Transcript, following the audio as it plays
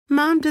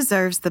Mom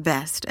deserves the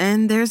best,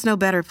 and there's no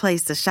better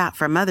place to shop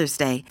for Mother's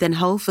Day than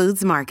Whole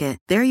Foods Market.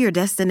 They're your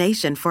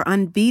destination for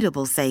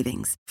unbeatable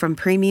savings, from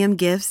premium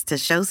gifts to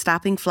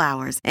show-stopping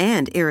flowers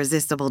and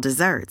irresistible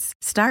desserts.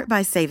 Start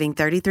by saving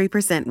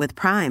 33% with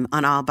Prime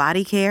on all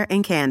body care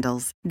and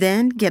candles.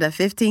 Then get a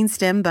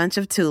 15-stem bunch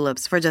of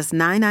tulips for just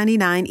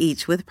 $9.99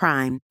 each with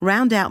Prime.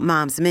 Round out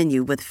Mom's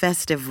menu with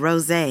festive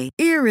rosé,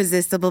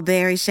 irresistible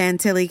berry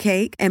chantilly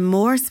cake, and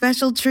more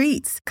special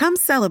treats. Come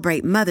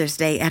celebrate Mother's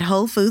Day at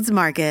Whole Foods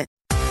Market.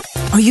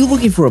 Are you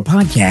looking for a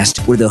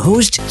podcast where the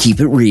hosts keep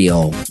it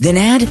real? Then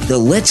add the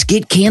Let's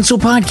Get Canceled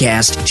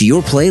podcast to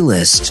your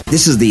playlist.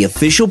 This is the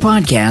official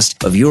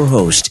podcast of your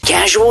host,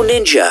 Casual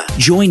Ninja.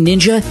 Join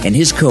Ninja and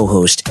his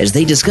co-host as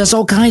they discuss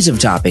all kinds of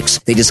topics.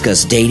 They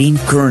discuss dating,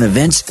 current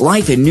events,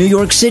 life in New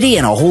York City,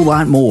 and a whole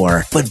lot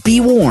more. But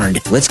be warned,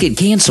 Let's Get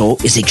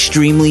Canceled is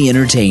extremely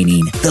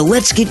entertaining. The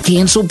Let's Get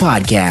Canceled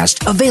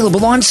podcast,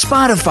 available on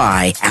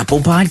Spotify,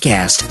 Apple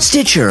Podcast,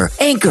 Stitcher,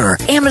 Anchor,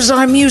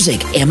 Amazon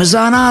Music,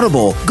 Amazon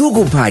Audible,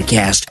 Google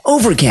Podcast,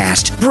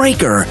 Overcast,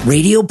 Breaker,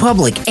 Radio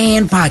Public,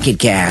 and Pocket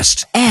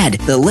Cast. Add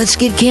the Let's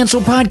Get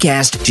Canceled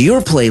podcast to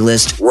your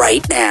playlist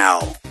right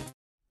now.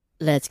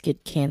 Let's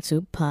Get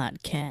Canceled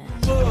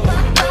podcast.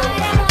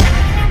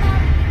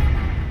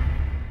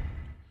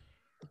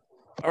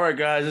 All right,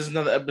 guys, this is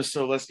another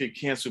episode of Let's Get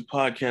Canceled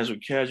podcast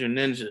with Casual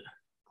Ninja.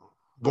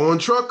 Born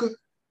Trucker.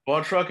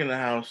 Born Truck in the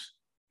house.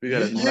 We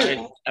got a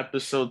nice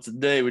episode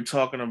today. We're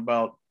talking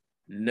about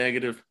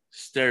negative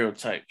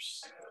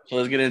stereotypes. So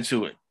let's get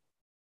into it.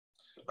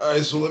 All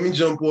right, so let me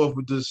jump off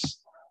with this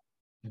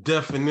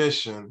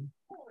definition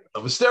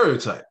of a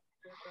stereotype.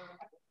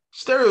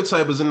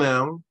 Stereotype is a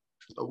noun,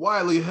 a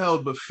widely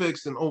held but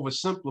fixed and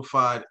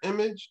oversimplified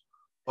image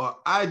or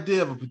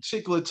idea of a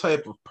particular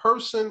type of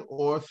person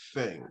or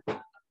thing.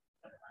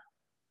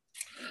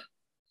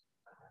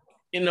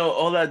 You know,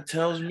 all that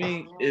tells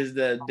me is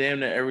that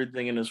damn near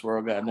everything in this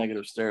world got a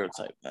negative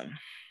stereotype then.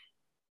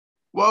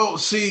 Well,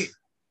 see,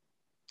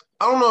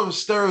 I don't know if a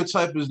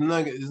stereotype is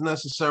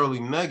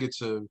necessarily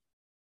negative,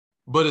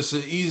 but it's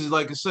an easy,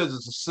 like it says,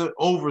 it's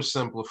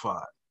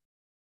oversimplified.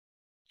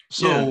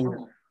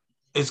 So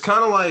It's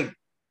kind of like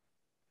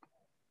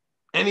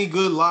any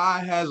good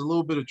lie has a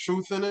little bit of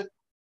truth in it.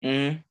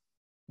 Mm-hmm.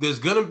 There's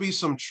going to be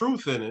some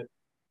truth in it,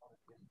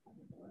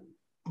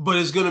 but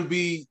it's going to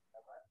be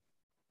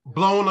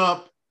blown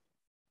up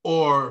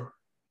or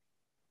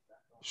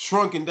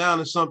shrunken down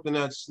to something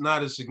that's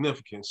not as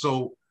significant.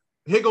 So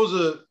here goes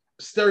a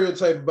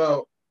stereotype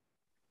about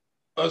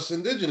us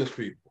indigenous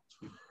people.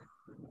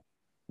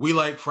 We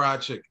like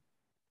fried chicken.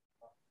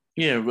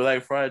 Yeah, we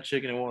like fried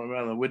chicken and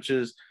watermelon, which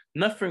is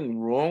nothing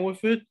wrong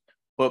with it,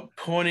 but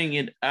pointing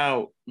it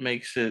out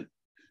makes it...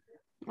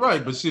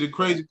 Right, but see, the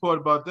crazy part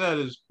about that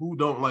is who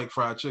don't like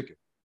fried chicken?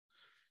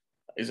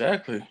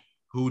 Exactly.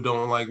 Who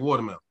don't like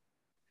watermelon?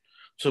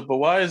 So, but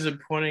why is it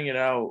pointing it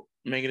out,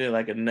 making it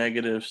like a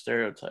negative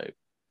stereotype?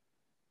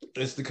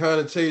 It's the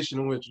connotation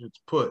in which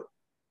it's put.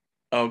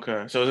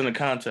 Okay, so it's in the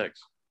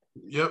context.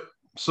 Yep.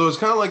 So it's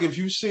kind of like if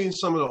you've seen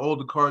some of the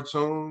older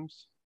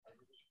cartoons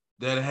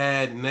that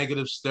had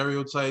negative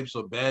stereotypes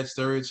or bad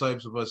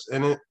stereotypes of us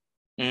in it.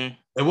 Mm.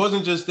 It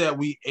wasn't just that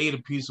we ate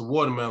a piece of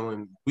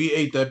watermelon. We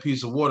ate that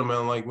piece of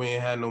watermelon like we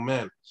ain't had no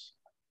manners.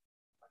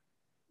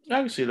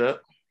 I can see that.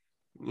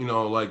 You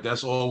know, like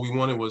that's all we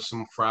wanted was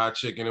some fried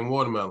chicken and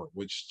watermelon,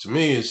 which to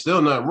me is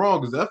still not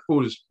wrong because that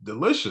food is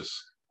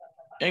delicious.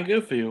 Ain't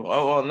good for you.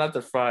 Oh, well, not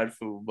the fried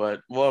food,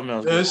 but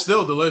watermelon. It's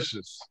still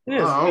delicious. It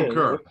is, I don't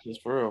care. It's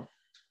for real.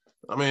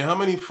 I mean, how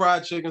many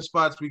fried chicken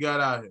spots we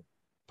got out here?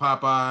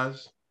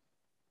 Popeyes,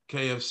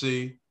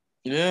 KFC,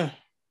 Yeah.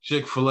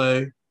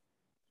 Chick-fil-A.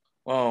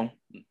 Well,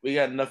 we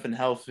got nothing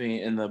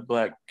healthy in the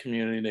Black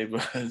community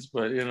neighborhoods,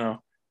 but you know.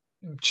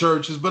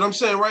 Churches. But I'm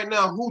saying right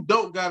now, who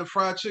don't got a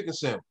fried chicken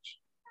sandwich?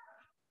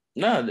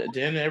 No,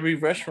 in every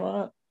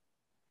restaurant.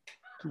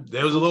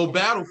 There was a little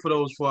battle for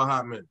those for a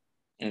hot minute.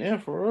 Yeah,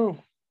 for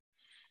real.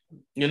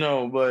 You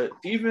know, but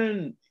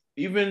even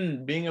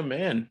being a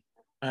man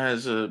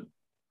has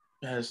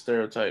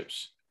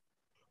stereotypes.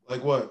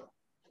 Like what?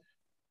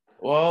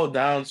 Well,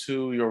 down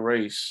to your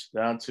race,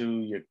 down to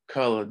your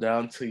color,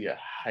 down to your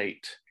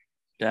height,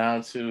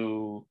 down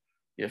to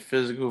your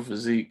physical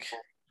physique.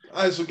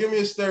 All right, so give me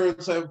a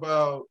stereotype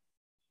about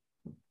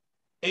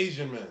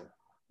Asian men.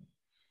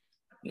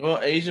 Well,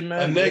 Asian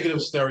men. A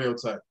negative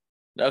stereotype.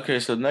 Okay,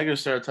 so negative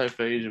stereotype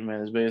for Asian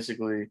men is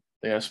basically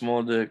they have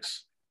small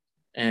dicks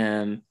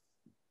and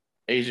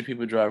Asian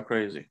people drive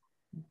crazy.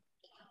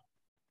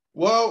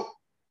 Well,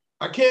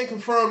 I can't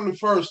confirm the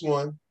first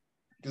one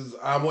because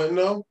I wouldn't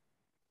know.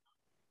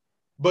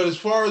 But as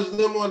far as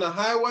them on the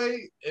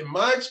highway, in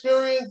my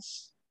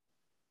experience,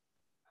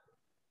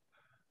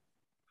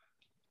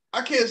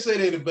 I can't say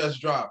they're the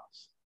best drivers.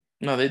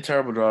 No, they're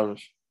terrible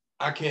drivers.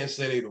 I can't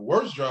say they're the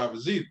worst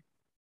drivers either.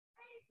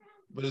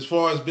 But as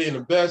far as being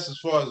the best, as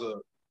far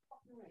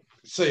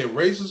as a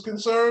race is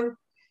concerned,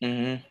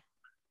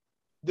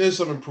 there's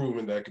some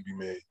improvement that could be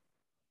made.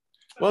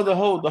 Well, the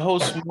whole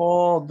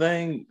small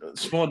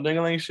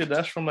dingling shit,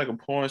 that's from like a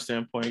porn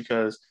standpoint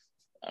because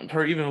I've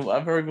heard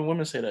even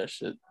women say that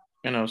shit.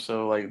 You know,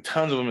 so like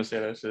tons of women say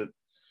that shit.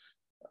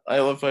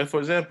 Like for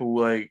example,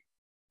 like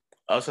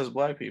us as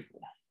black people.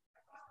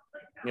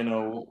 You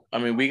know, I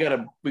mean, we got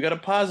a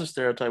positive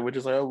stereotype, which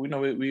is like, oh,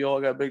 we all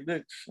got big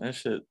dicks and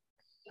shit.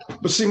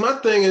 But see, my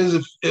thing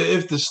is,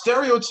 if the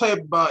stereotype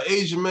about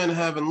Asian men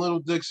having little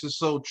dicks is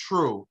so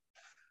true,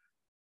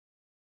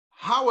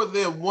 how are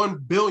there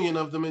 1 billion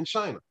of them in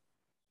China?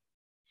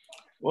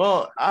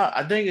 Well,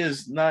 I think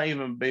it's not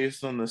even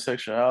based on the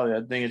sexuality.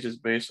 I think it's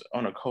just based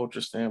on a culture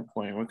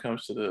standpoint when it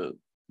comes to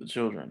the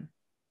children.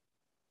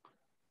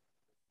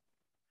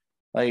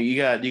 Like you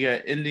got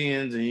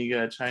Indians and you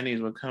got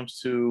Chinese when it comes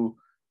to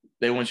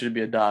they want you to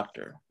be a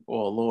doctor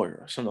or a lawyer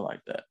or something like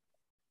that.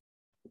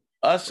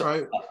 Us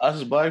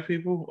as black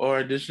people or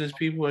indigenous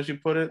people, as you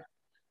put it,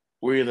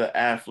 we're either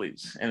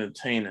athletes,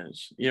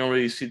 entertainers. You don't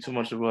really see too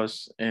much of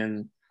us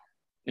in,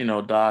 you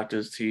know,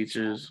 doctors,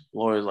 teachers,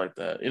 lawyers like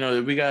that. You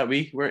know,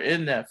 we're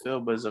in that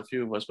field, but there's a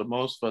few of us, but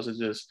most of us are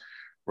just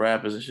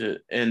rappers and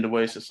shit. And the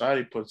way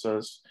society puts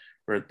us,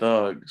 we're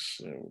thugs,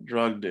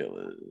 drug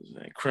dealers,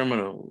 and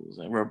criminals,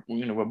 and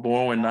we're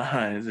born with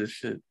nines and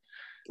shit.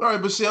 All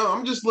right, but see,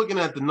 I'm just looking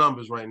at the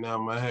numbers right now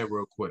in my head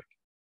real quick.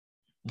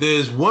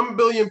 There's 1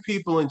 billion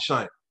people in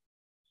China,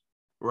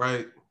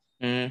 right?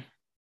 Mm-hmm.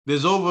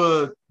 There's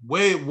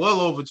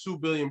well over 2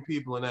 billion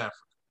people in Africa.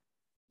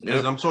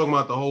 Yep. I'm talking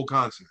about the whole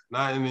continent,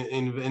 not in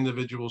the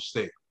individual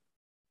state.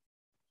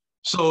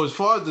 So as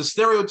far as the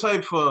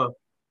stereotype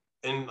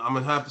and I'm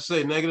going to have to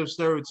say negative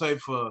stereotype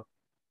for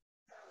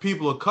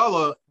people of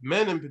color,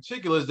 men in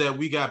particular, is that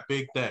we got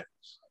big things,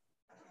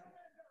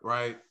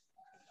 right?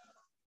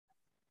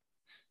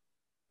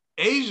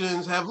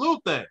 Asians have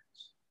little things.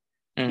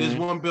 Mm-hmm. There's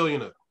 1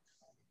 billion of them.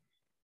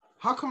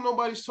 How come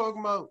nobody's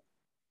talking about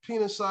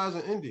penis size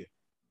in India?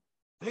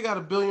 They got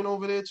 1 billion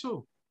over there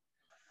too.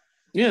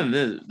 Yeah,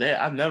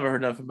 I've never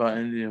heard nothing about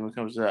India when it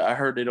comes to that. I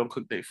heard they don't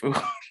cook their food.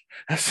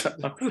 that's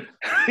the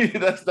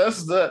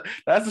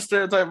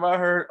stereotype I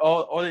heard.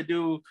 All they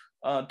do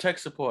tech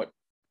support.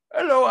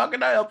 Hello, how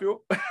can I help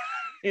you?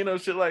 You know,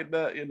 shit like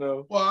that. You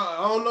know. Well,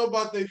 I don't know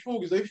about their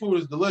food because their food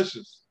is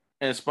delicious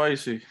and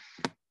spicy.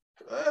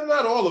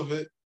 Not all of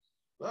it.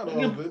 Not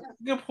all of it.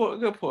 Good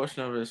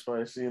portion of it is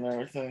spicy and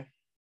everything.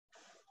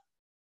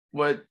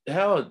 But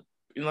hell,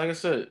 like I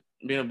said,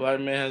 being a black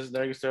man has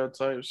negative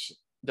stereotypes.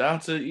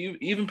 Down to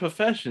even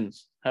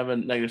professions have a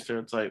negative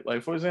stereotype.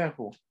 Like, for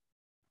example,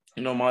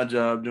 you know, my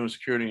job doing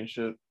security and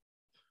shit.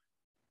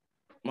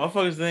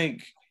 Motherfuckers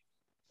think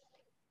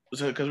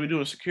because we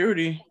doing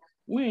security,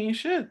 we ain't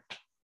shit.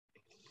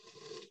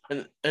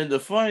 And the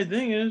funny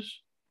thing is,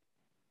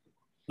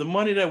 the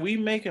money that we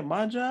make at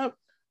my job,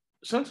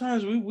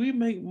 sometimes we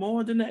make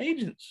more than the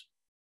agents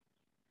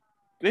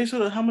based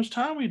on how much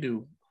time we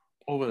do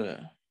over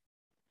there.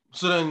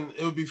 So then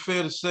it would be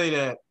fair to say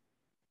that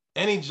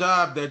any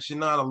job that you're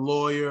not a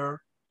lawyer,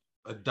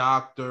 a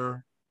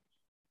doctor,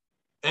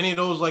 any of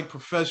those like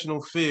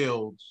professional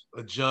fields,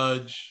 a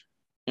judge,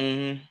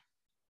 any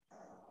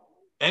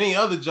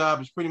other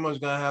job is pretty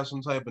much gonna have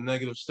some type of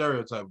negative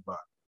stereotype about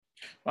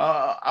it.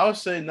 I would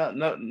say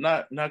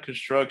not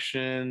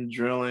construction,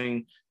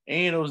 drilling,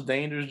 any of those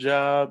dangerous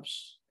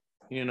jobs.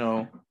 You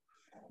know,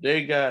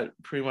 they got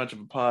pretty much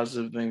of a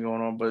positive thing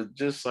going on, but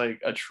just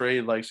like a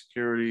trade like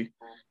security.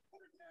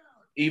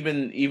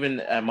 Even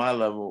at my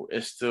level,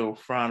 it's still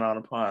frowned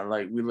upon.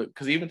 Like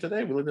because even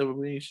today we look at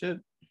we ain't shit.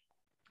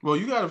 Well,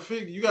 you gotta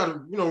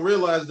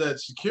realize that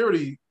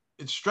security,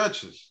 it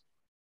stretches.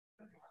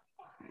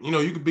 You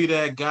know, you could be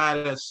that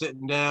guy that's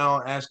sitting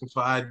down asking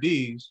for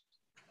IDs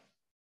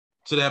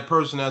to that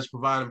person that's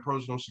providing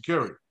personal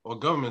security or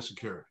government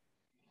security.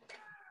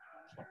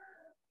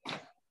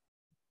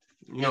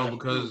 You know,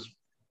 because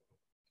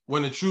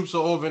when the troops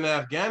are over in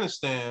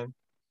Afghanistan,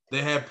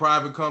 they had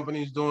private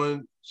companies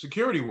doing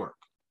security work.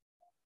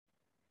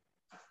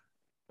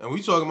 And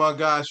we talking about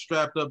guys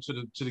strapped up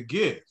to the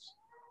gears.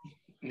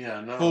 Yeah,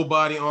 no. Full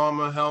body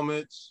armor,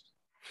 helmets,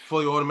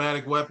 fully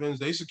automatic weapons.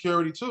 They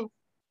security too.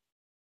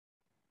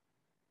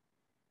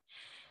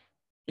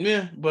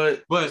 Yeah,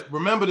 but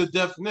remember the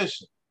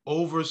definition: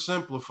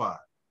 oversimplified.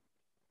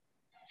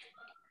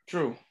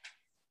 True.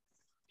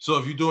 So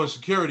if you're doing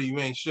security, you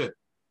ain't shit.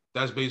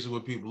 That's basically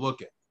what people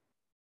look at.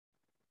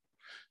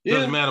 Yeah.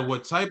 Doesn't matter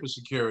what type of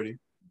security.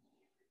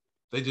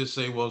 They just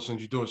say, well, since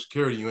you're doing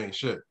security, you ain't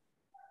shit.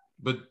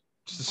 But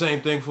it's the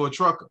same thing for a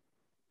trucker.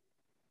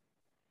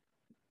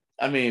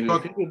 I mean,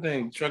 if people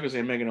think truckers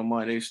ain't making no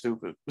money, they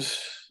stupid.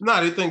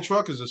 Nah, they think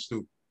truckers are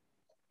stupid.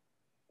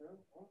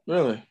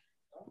 Really?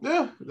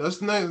 Yeah, that's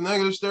the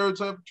negative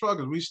stereotype of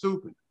truckers. We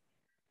stupid.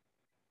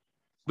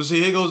 But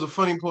see, here goes the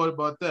funny part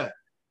about that,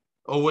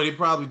 or where they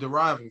probably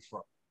deriving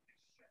from.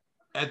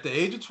 At the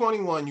age of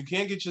 21, you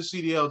can't get your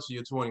CDL till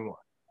you're 21.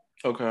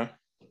 Okay.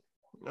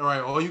 All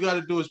right, all you got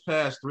to do is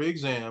pass 3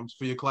 exams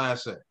for your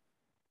Class A.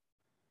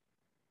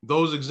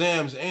 Those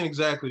exams ain't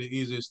exactly the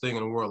easiest thing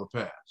in the world to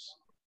pass.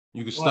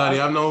 You can study.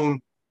 I've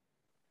known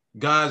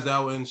guys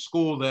that were in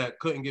school that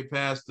couldn't get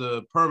past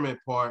the permit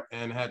part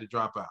and had to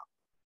drop out.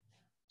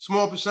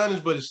 Small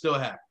percentage, but it still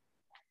happened.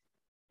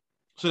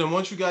 So then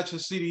once you got your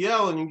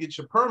CDL and you get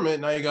your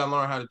permit, now you got to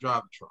learn how to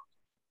drive the truck.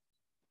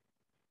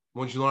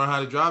 Once you learn how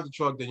to drive the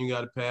truck, then you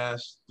got to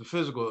pass the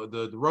physical,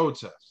 the road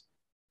test,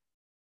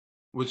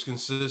 which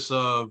consists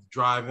of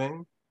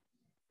driving,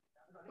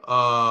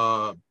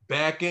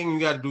 backing. You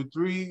got to do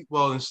 3.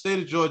 Well, in the state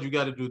of Georgia, you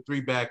got to do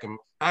 3 backing.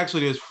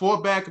 Actually, there's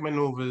 4 backing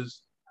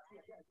maneuvers,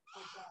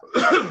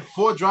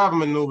 4 driving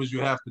maneuvers you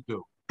have to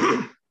do.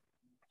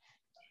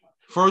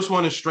 First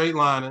one is straight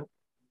lining.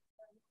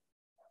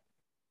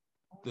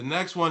 The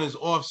next one is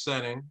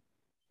offsetting,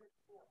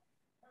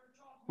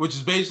 which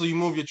is basically you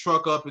move your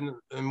truck up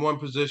in one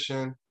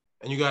position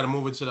and you got to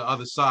move it to the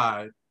other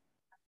side.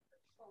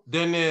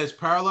 Then there's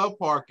parallel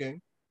parking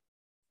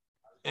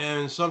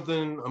and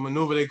a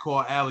maneuver they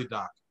call alley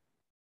dock,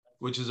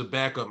 which is a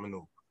backup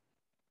maneuver,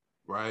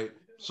 right?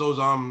 So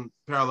is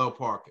parallel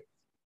parking.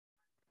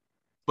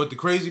 But the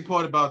crazy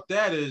part about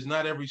that is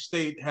not every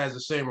state has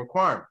the same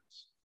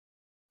requirements.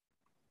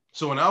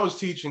 So when I was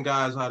teaching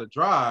guys how to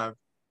drive,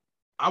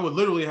 I would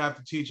literally have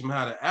to teach them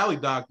how to alley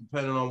dock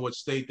depending on what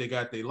state they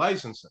got their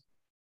license in.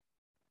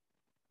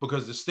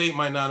 Because the state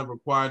might not have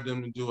required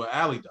them to do an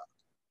alley dock.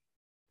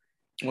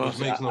 Which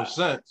makes no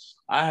sense.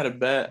 I had a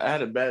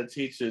bad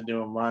teacher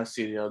during my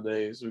CDL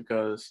days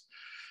because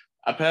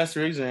I passed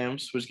 3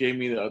 exams, which gave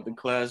me the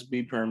Class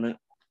B permit.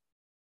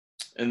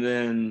 And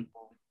then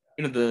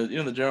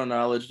the general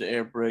knowledge, the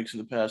air brakes,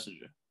 and the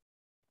passenger.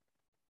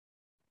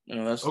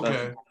 That's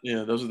okay.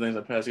 Those are the things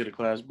I passed to get a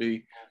Class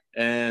B.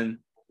 And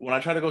when I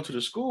tried to go to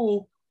the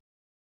school,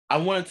 I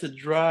wanted to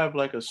drive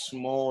like a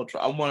small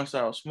truck. I wanted to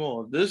start out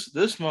small. This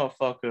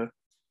motherfucker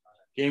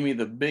gave me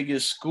the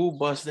biggest school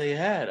bus they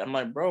had. I'm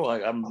like, bro,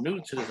 like I'm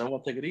new to this. I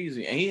want to take it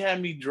easy. And he had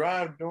me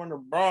drive during the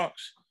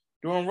Bronx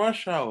during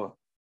rush hour.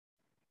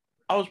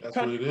 That's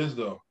what it is,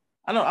 though.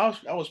 I know.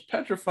 I was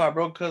petrified,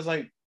 bro, because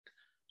like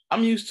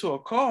I'm used to a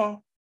car.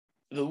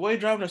 The way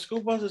driving a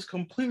school bus is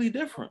completely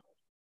different.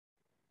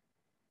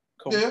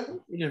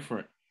 Completely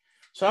different.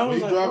 So I was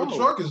like, drive a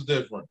truck is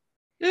different.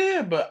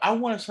 Yeah, but I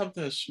wanted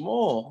something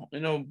small,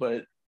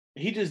 but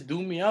he just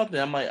threw me out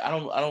there. I'm like, I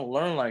don't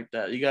learn like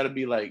that. You got to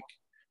be like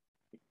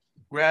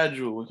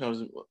gradual when it comes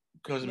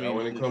to me.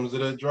 When it comes to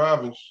that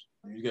driving,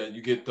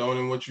 you get thrown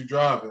in what you're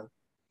driving.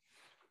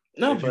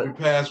 No, if you can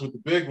pass with the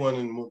big one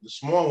and with the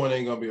small one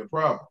ain't gonna be a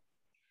problem.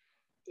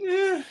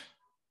 Yeah.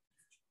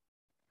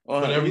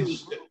 Well, but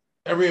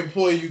every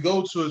employee you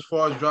go to, as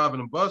far as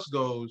driving a bus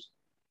goes,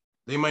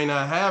 they might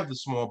not have the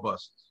small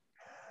buses.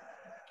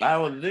 I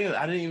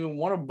didn't even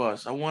want a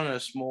bus. I wanted a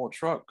small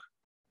truck.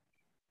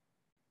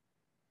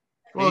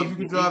 Well, if you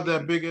could drive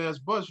that big ass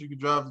bus, you could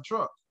drive the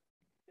truck.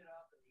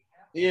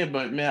 Yeah,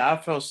 but man, I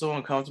felt so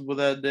uncomfortable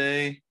that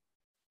day.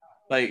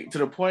 Like to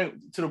the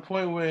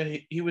point where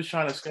he was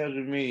trying to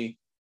schedule me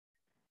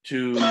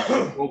to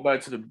go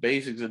back to the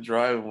basics of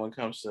driving when it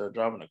comes to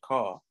driving a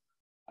car.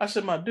 I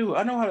said, my dude,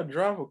 I know how to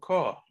drive a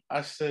car.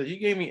 I said, you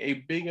gave me a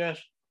big ass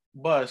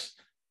bus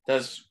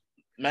that's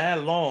mad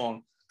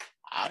long.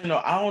 I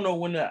don't know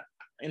when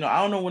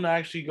to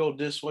actually go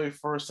this way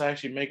first to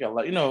actually make it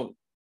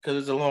because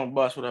it's a long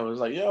bus, whatever. It's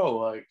like,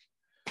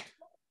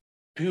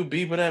 people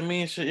beeping at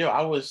me and shit.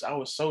 I was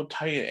so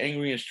tight and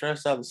angry and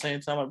stressed out at the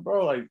same time. Like,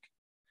 bro, like,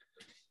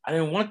 I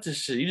didn't want this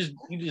shit.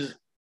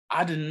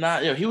 I did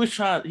not. He was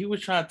trying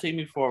to take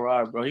me for a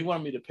ride, bro. He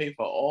wanted me to pay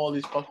for all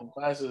these fucking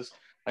classes.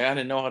 Like, I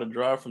didn't know how to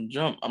drive from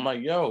jump. I'm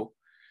like, you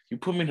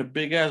put me in a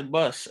big ass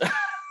bus.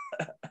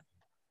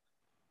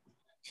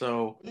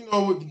 So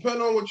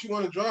depending on what you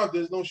want to drive,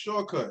 there's no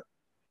shortcut.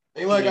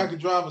 Ain't like I could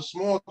drive a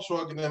small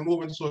truck and then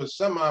move into a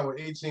semi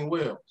with 18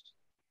 wheels.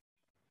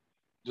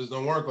 Just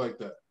don't work like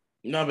that.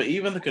 No, but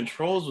even the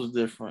controls was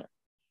different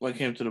when it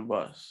came to the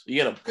bus.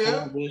 You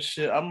gotta pull this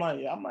shit. I'm like,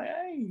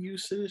 I ain't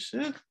used to this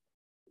shit.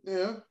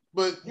 Yeah,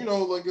 but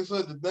like I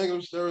said, the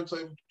negative stereotype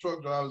of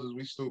truck drivers is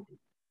we stupid.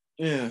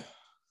 Yeah.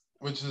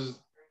 Which is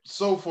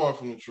so far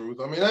from the truth.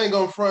 I mean, I ain't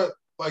gonna front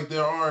like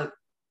there aren't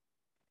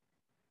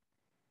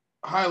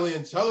highly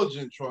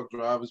intelligent truck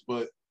drivers,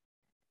 but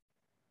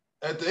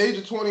at the age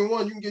of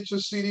 21, you can get your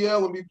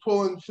CDL and be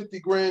pulling 50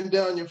 grand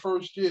down your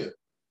first year.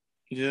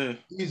 Yeah.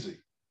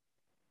 Easy.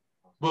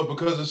 But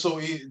because it's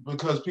so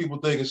because people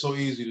think it's so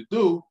easy to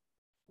do,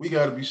 we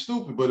got to be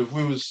stupid. But if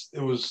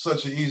it was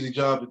such an easy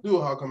job to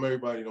do, how come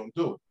everybody don't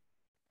do it?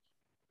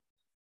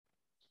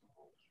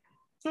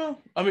 So,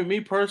 I mean, me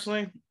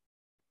personally,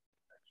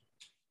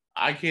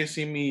 I can't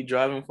see me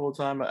driving full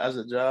time as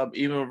a job,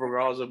 even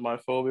regardless of my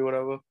phobia,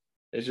 whatever.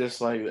 It's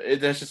just like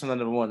that's just something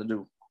I want to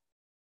do.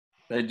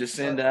 Like just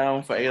sitting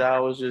down for 8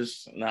 hours,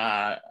 just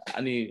I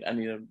need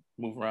to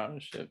move around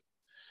and shit.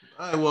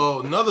 All right. Well,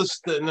 another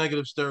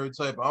negative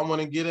stereotype I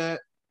want to get at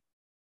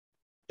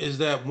is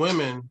that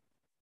women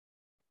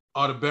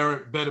are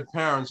the better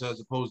parents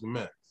as opposed to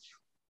men.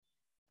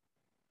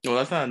 Well,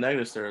 that's not a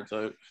negative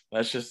stereotype.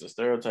 That's just a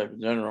stereotype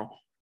in general.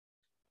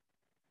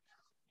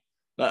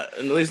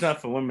 At least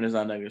not for women, it's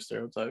not a negative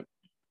stereotype.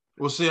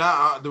 Well, see,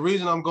 the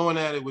reason I'm going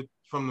at it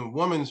from the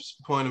woman's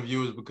point of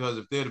view is because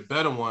if they're the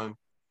better one,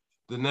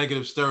 the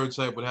negative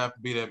stereotype would have to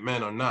be that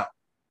men are not.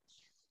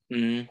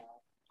 Mm-hmm.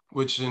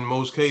 which in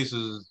most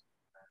cases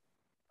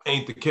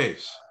ain't the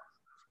case.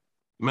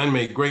 Men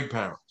make great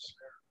parents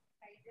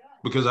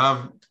because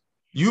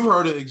you've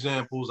heard of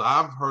examples.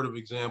 I've heard of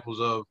examples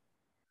of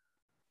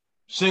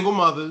single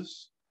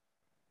mothers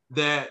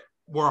that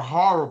were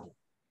horrible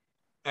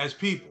as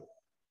people.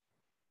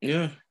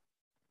 Yeah.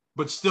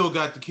 But still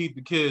got to keep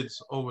the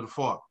kids over the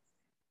father.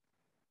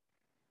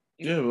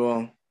 Yeah,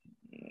 well,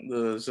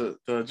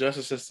 the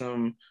justice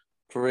system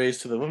parades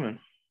to the women.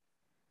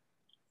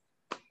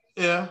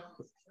 Yeah.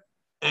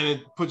 And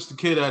it puts the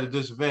kid at a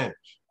disadvantage.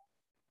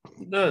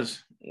 It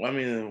does. I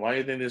mean, why do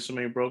you think there's so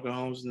many broken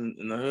homes in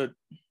the hood?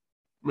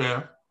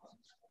 Yeah.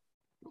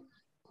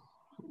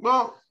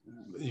 Well,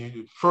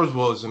 first of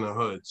all, it's in the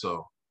hood,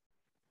 so.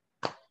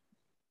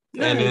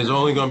 Yeah. And there's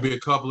only going to be a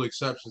couple of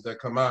exceptions that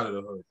come out of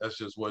the hood. That's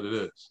just what it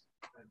is.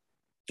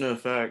 Yeah,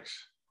 facts.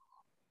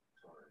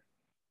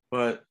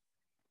 But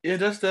yeah,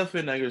 that's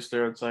definitely a negative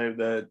stereotype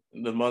that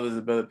the mother's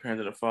a better parent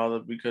than the father,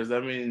 because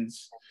that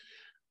means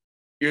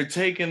you're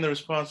taking the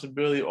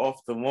responsibility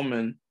off the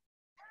woman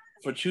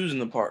for choosing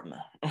the partner,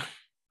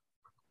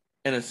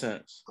 in a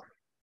sense.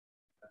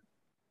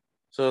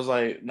 So it's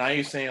like, now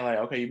you're saying like,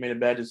 okay, you made a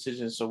bad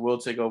decision, so we'll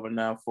take over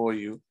now for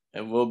you,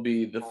 and we'll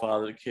be the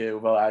father of the kid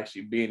without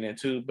actually being there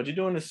too. But you're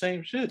doing the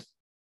same shit.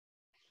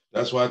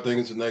 That's why I think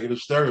it's a negative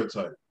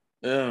stereotype.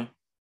 Yeah.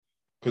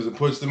 Because it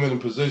puts them in a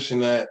position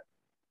that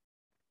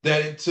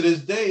to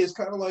this day, it's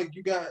kind of like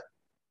you got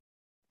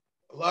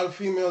a lot of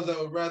females that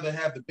would rather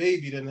have the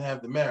baby than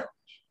have the marriage.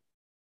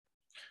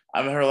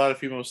 I've heard a lot of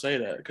females say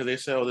that because they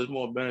say, oh, there's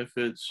more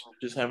benefits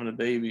just having a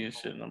baby and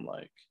shit. And I'm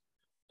like,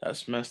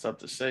 that's messed up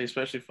to say,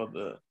 especially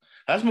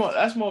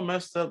that's more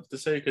messed up to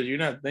say because you're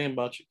not thinking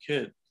about your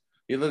kid.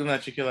 You're looking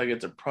at your kid like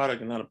it's a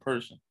product and not a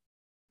person.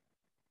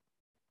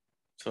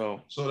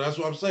 So that's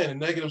what I'm saying.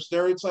 The negative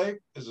stereotype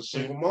is a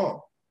single mom.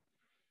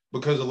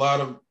 Because a lot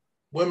of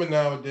women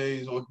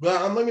nowadays, or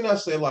let me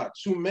not say a lot,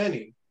 too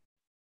many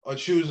are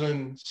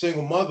choosing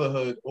single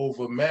motherhood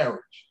over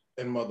marriage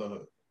and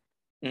motherhood.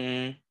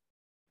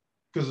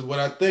 Because what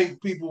I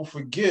think people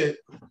forget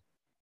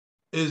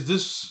is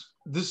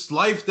this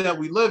life that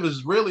we live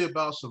is really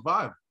about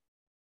survival.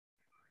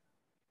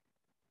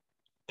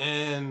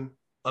 And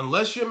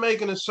unless you're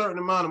making a certain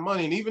amount of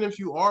money, and even if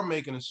you are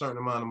making a certain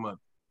amount of money,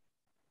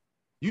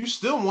 you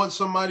still want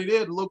somebody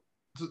there to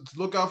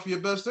look out for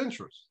your best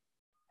interest.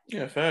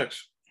 Yeah,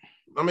 facts.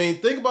 I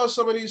mean, think about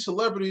some of these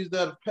celebrities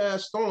that have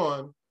passed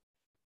on,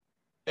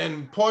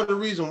 and part of the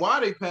reason why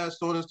they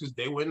passed on is because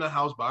they were in the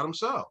house by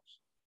themselves.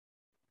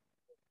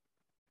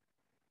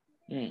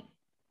 You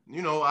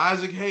know,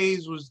 Isaac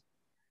Hayes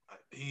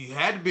he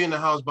had to be in the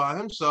house by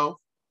himself.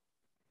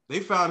 They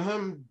found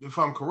him, if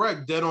I'm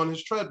correct, dead on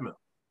his treadmill.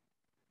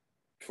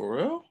 For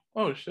real?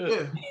 Oh, shit.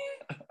 Yeah.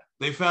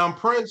 They found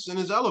Prince in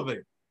his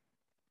elevator.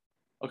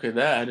 Okay,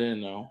 that I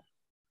didn't know.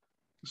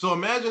 So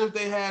imagine if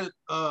they had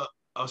a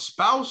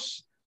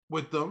spouse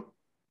with them,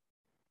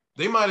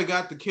 they might have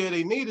got the care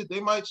they needed.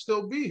 They might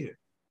still be here.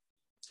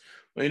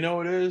 But you know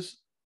what it is?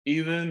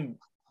 Even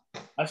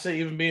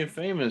being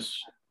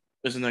famous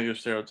is a negative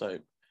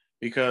stereotype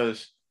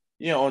because,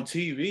 on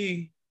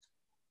TV,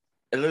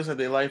 it looks like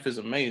their life is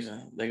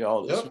amazing. They got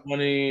all this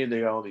money.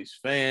 They got all these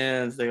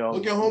fans.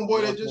 Look at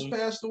homeboy that just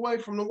passed away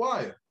from The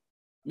Wire.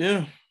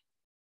 Yeah.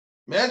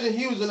 Imagine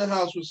he was in the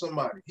house with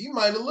somebody. He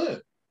might have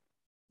lived.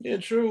 Yeah,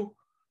 true.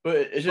 But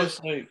it's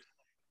just like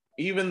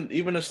even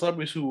the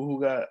celebrities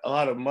who got a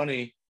lot of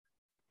money,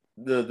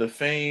 the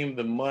fame,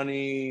 the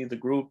money, the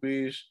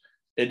groupies,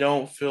 they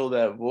don't fill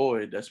that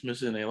void that's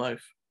missing in their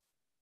life.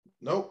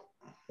 Nope.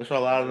 That's why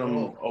a lot of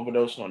them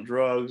overdose on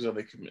drugs or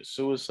they commit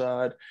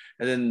suicide.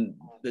 And then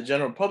the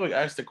general public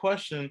asks the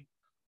question,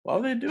 why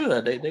would they do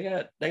that?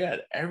 They got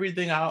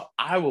everything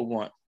I would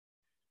want.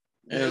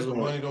 And the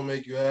money don't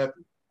make you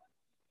happy.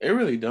 It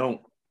really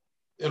don't.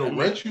 It'll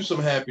rent you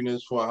some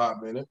happiness for a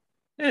hot minute.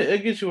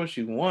 It gets you what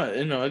you want.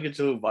 It gets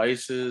your little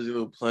vices, your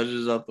little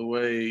pleasures out the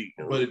way.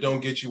 But it don't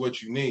get you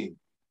what you need.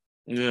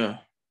 Yeah.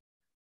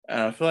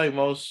 And I feel like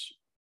most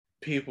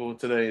people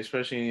today,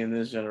 especially in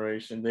this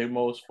generation, they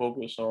most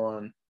focus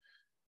on,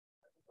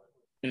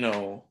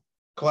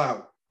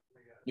 clout.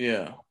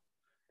 Yeah.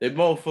 They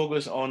both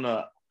focus on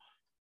the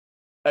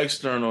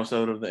external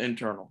instead of the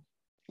internal.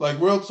 Like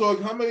real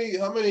talk, how many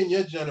in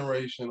your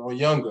generation or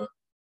younger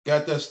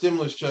got that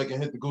stimulus check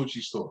and hit the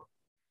Gucci store?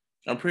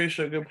 I'm pretty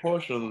sure a good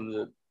portion of them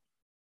did.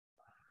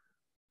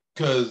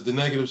 Because the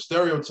negative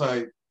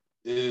stereotype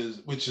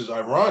which is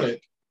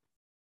ironic,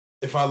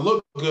 if I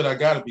look good, I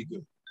gotta be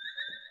good.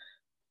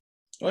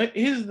 Well,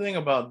 here's the thing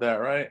about that,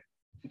 right?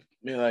 I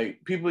mean, like,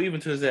 people even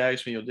to this day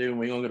ask me, David,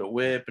 when you gonna get a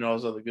whip and all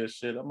this other good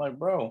shit? I'm like,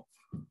 bro,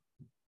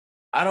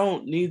 I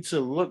don't need to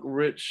look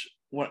rich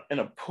in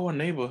a poor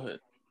neighborhood.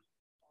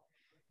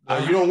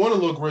 You don't want to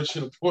look rich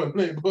in a poor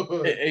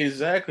neighborhood.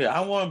 Exactly.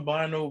 I want to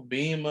buy no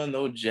Beamer,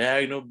 no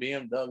Jag, no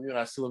BMW, and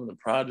I still live in the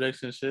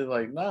projects and shit.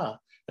 Like, nah.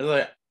 It's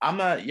like,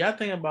 y'all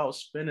thinking about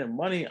spending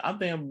money. I'm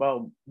thinking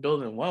about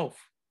building wealth.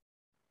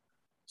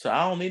 So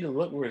I don't need to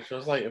look rich. So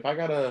it's like, if I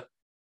got to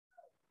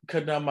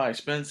cut down my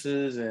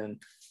expenses and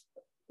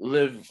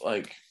live,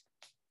 like,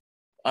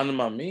 under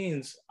my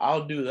means,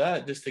 I'll do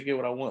that just to get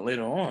what I want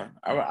later on.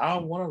 I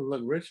want to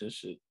look rich and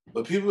shit.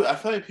 But I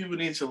feel like people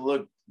need to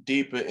look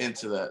deeper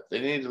into that. They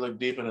need to look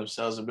deeper in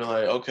themselves and be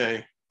like,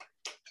 okay,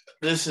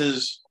 this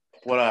is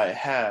what I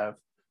have,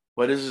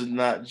 but this is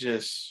not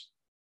just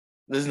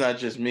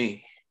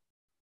me.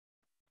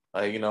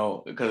 Like,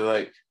 because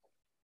like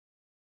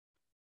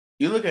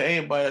you look at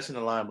anybody that's in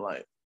the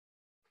limelight,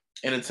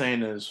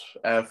 entertainers,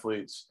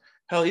 athletes,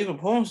 hell, even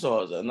porn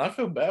stars, and I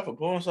feel bad for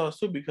porn stars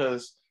too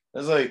because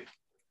it's like,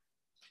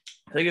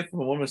 take it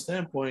from a woman's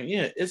standpoint,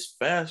 yeah, it's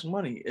fast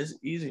money, it's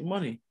easy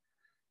money,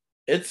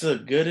 it's a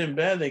good and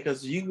bad thing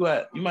because you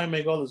might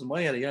make all this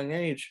money at a young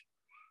age,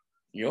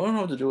 you don't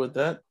know what to do with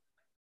that.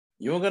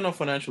 You don't got no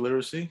financial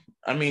literacy.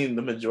 I mean,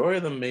 the majority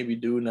of them maybe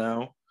do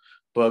now,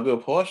 but a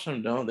good portion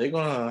of them don't. They're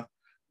gonna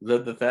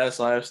live the fast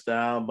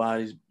lifestyle, buy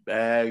these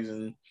bags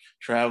and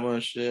travel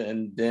and shit,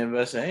 and they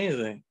invest in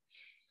anything.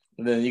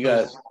 And then you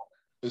got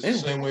it's the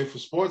same way for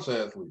sports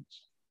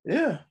athletes.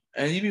 Yeah,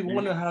 and you be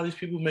wondering how these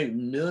people make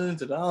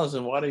millions of dollars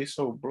and why they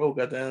so broke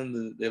at the end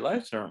of their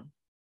lifetime.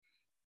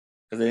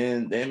 Because they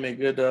didn't make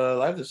good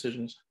life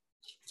decisions.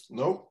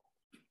 Nope.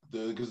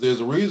 Because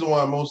there's a reason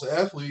why most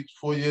athletes,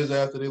 4 years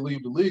after they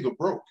leave the league, are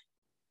broke.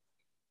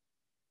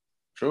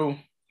 True.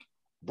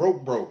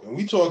 Broke. And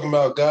we talking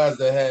about guys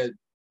that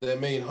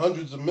made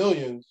hundreds of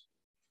millions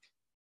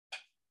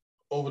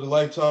over the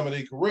lifetime of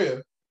their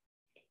career,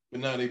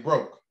 but now they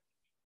broke.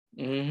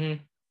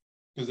 Mm-hmm.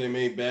 Because they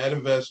made bad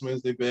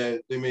investments,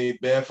 they made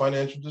bad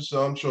financial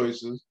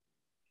choices.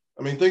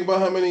 I mean, think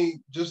about how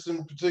many, just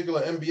in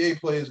particular,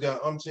 NBA players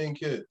got umpteen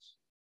kids.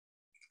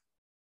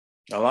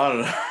 A lot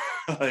of them.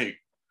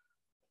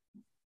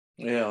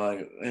 A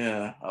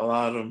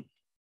lot of them.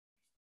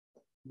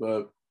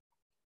 But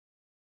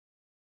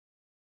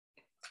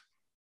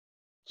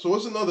so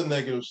what's another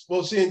negative?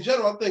 Well, see, in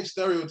general, I think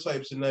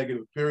stereotypes are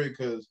negative, period,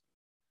 because,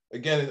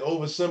 again, it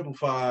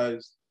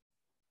oversimplifies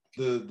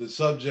the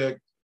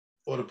subject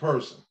or the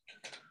person.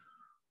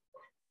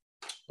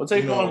 Well,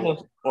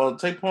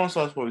 take porn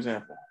stars, for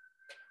example.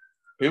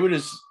 People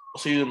just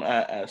see them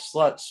as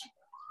sluts,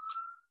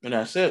 and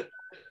that's it.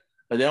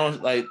 But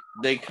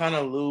they kind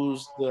of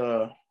lose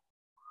the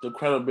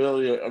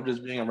credibility of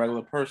just being a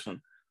regular person.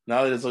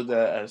 Now they just look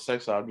at as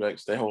sex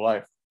objects their whole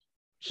life.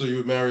 So you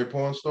would marry a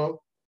porn star?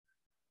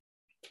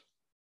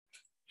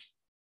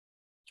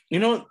 You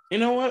know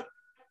what?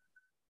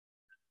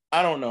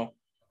 I don't know.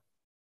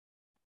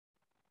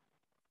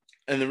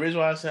 And the reason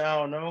why I say I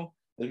don't know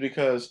is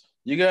because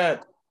here's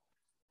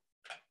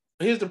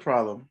the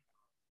problem.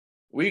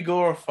 We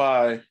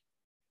glorify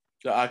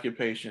the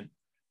occupation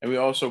and we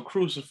also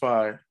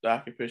crucify the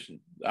occupation.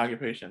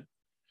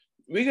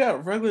 We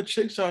got regular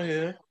chicks out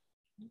here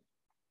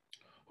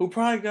who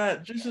probably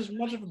got just as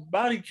much of a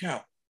body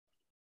count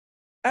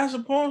as a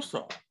porn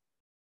star.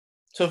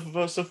 So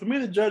for me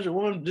to judge a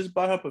woman just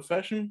by her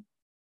profession,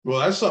 well,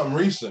 that's something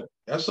recent.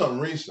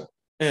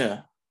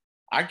 Yeah,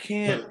 I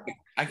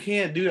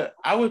can't do that.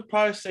 I would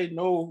probably say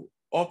no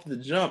off the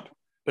jump,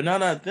 but now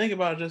that I think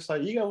about it, just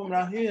like you got women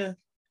out here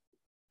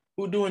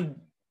who doing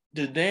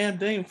the damn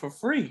thing for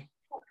free.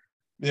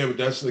 Yeah, but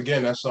that's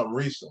something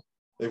recent.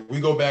 If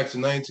we go back to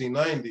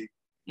 1990,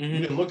 you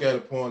didn't look at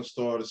a porn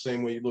star the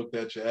same way you looked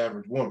at your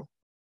average woman.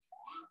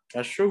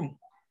 That's true.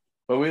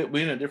 But we're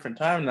in a different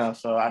time now,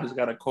 so I just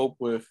got to cope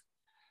with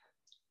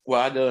what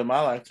I did in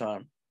my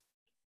lifetime.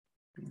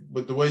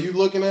 But the way you're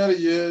looking at it,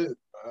 yeah,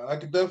 I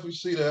could definitely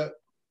see that.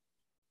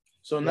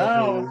 So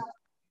now,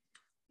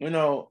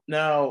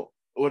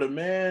 would a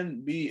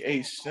man be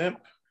a simp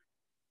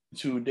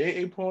to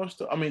date a porn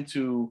star? I mean,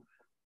 to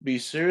be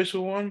serious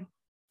with one?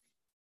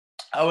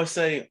 I would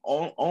say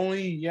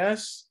only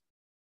yes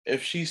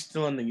if she's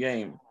still in the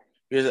game.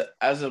 Because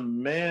as a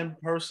man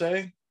per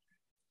se,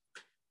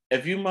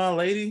 if you my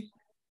lady,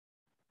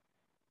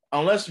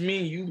 unless me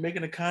and you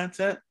making the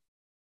content,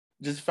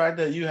 just the fact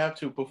that you have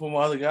to perform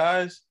with other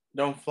guys,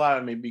 don't fly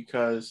with me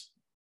because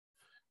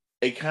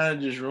it kind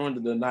of just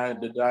ruined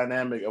the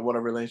dynamic of what a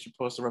relationship is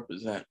supposed to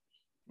represent.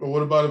 But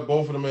what about if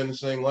both of them are in the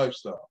same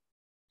lifestyle?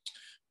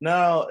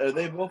 Now, if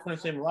they both in the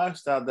same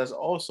lifestyle, that's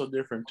also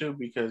different too,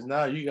 because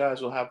now you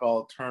guys will have an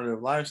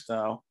alternative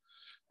lifestyle.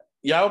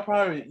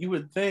 You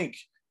would think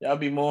y'all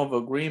be more of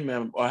an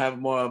agreement or have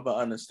more of an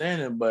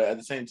understanding, but at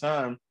the same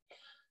time,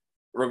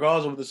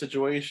 regardless of what the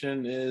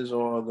situation is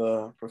or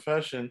the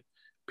profession,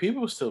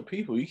 people are still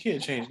people. You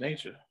can't change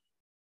nature.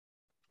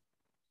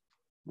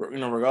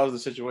 Regardless of the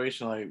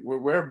situation, like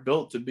we're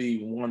built to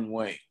be one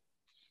way.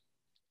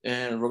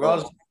 And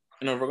regardless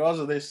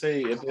of they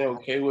say if they're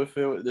okay with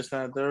it, this,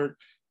 that, and third,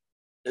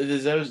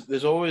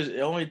 there's always, it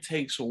only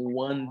takes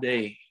one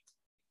day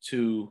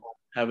to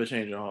have a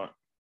change of heart.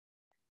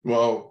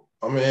 Well,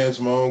 I'm gonna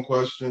answer my own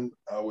question.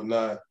 I would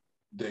not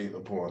date a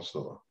porn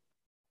star. All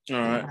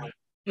right.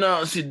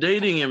 No, see,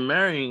 dating and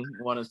marrying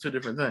one is two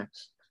different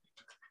things.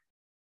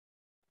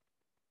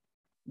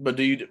 But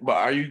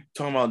are you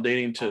talking about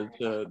dating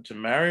to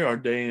marry or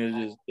dating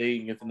to just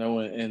dating, get to know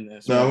it in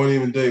this? No, I wouldn't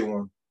even date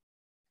one.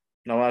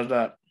 No, why's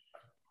that?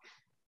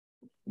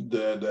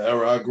 The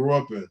era I grew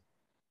up in.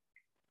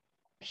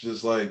 It's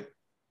just like,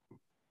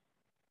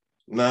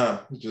 nah.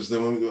 Just I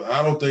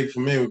don't think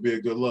for me it would be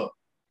a good look.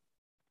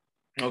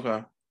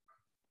 Okay.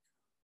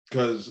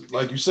 Because,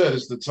 like you said,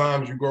 it's the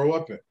times you grow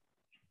up in.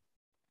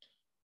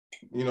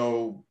 You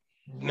know,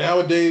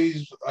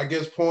 nowadays, I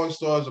guess porn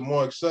stars are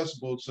more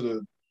accessible to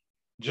the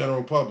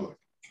general public.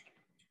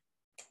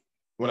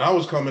 When I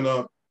was coming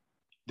up,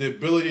 the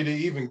ability to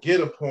even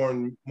get a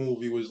porn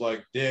movie was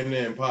like damn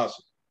near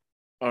impossible.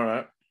 All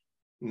right.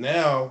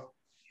 Now,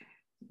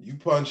 you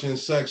punch in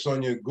sex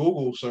on your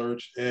Google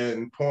search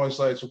and porn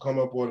sites will come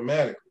up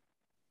automatically.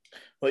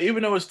 But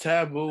even though it's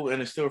taboo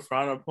and it's still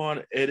frowned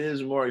upon, it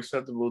is more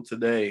acceptable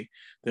today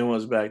than it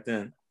was back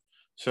then.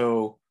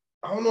 So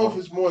I don't know if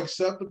it's more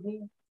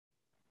acceptable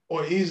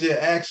or easier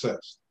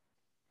access.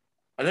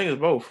 I think it's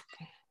both.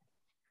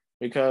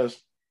 Because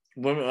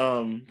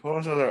women,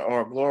 porn stars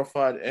are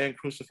glorified and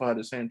crucified at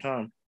the same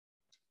time.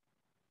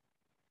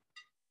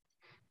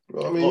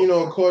 Well, I mean, you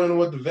know, according to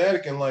what the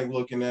Vatican like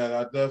looking at,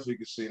 I definitely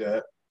could see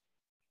that.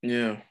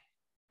 Yeah.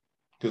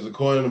 Because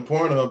according to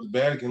Pornhub, the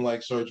Vatican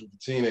like searching for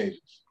teenagers.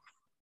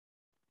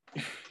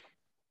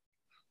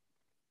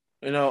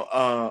 You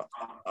know,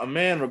 a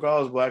man,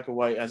 regardless black or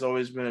white, has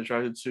always been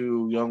attracted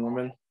to young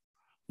women,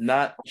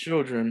 not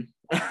children.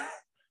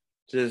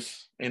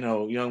 Just, you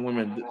know, young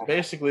women.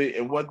 Basically,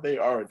 and what they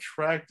are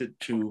attracted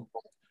to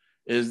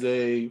is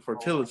their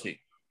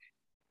fertility,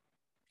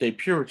 their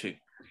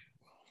purity.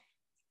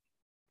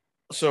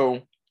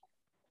 So,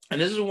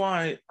 and this is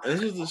why,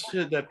 this is the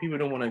shit that people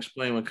don't want to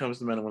explain when it comes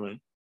to men and women.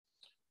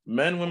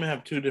 Men and women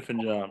have two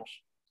different jobs.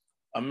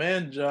 A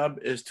man's job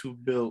is to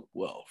build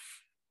wealth.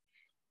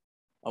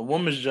 A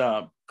woman's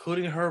job,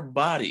 including her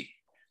body,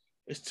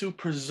 is to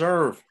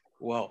preserve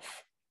wealth.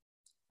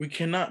 We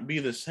cannot be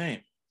the same.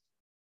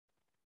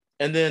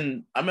 And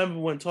then I remember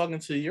when talking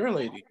to your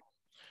lady,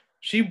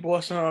 she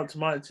brought something to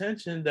my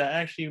attention that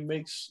actually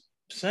makes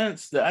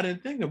sense that I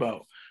didn't think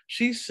about.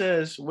 She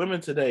says women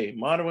today,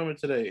 modern women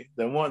today,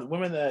 that want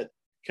women that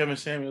Kevin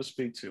Samuels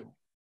speak to.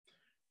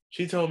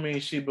 She told me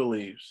she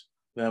believes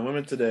that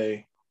women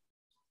today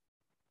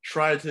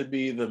try to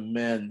be the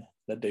men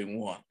that they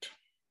want.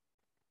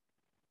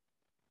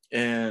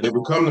 And they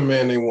become the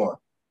man they want.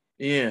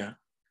 Yeah.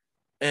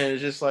 And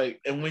it's just like,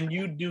 and when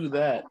you do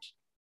that,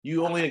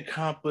 you only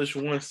accomplish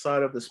one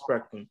side of the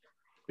spectrum.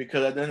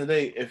 Because at the end of the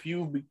day, if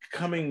you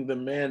becoming the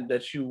man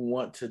that you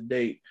want to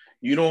date,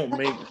 you don't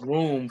make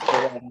room for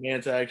that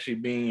man to actually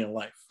be in your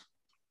life.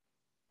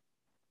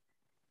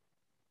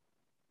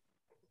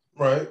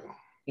 Right.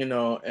 You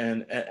know,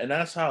 and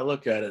that's how I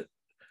look at it.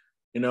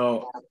 You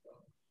know,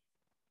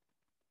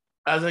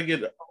 as I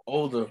get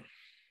older,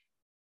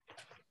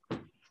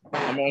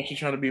 I'm actually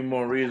trying to be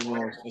more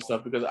reasonable and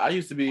stuff because I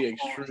used to be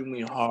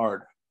extremely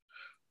hard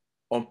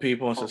on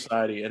people in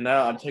society. And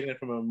now I'm taking it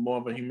from a more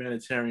of a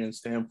humanitarian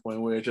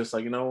standpoint where it's just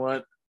like, you know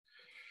what?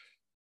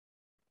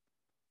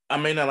 I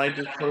may not like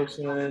this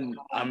person.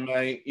 I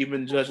might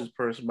even judge this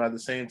person, but at the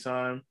same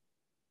time,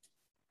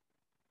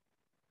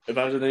 if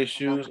I was in their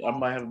shoes, I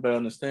might have a better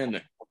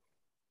understanding.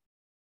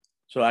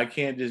 So I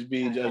can't just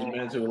be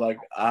judgmental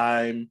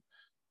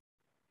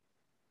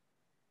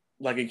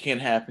like it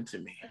can't happen to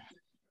me.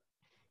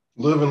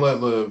 Live and let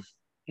live.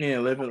 Yeah,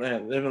 live and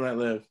let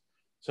live.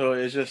 So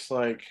it's just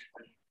like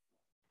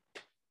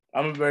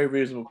I'm a very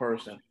reasonable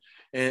person.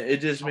 And it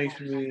just makes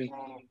me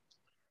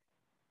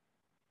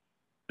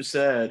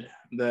sad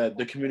that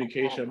the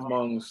communication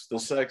amongst the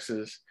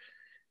sexes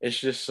is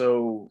just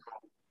so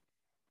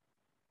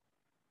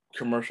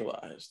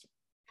commercialized.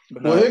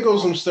 But well, here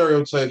goes some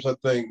stereotypes, I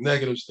think,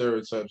 negative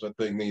stereotypes I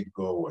think need to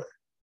go away.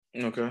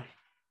 Okay.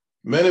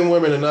 Men and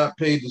women are not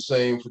paid the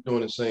same for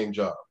doing the same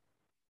job.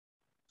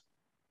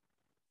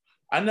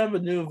 I never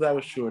knew if that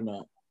was true or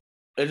not.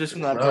 It's just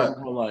not part of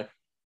my whole life.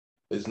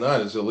 It's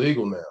not. It's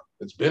illegal now.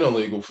 It's been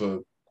illegal for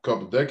a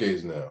couple of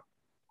decades now.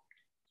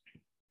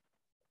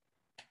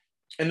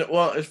 And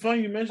well, it's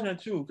funny you mention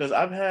that too, because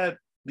I've had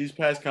these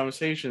past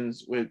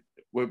conversations with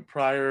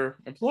prior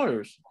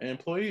employers and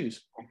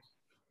employees.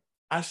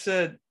 I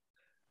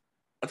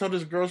told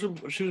this girl,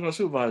 she was my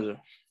supervisor.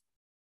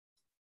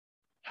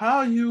 How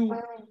are you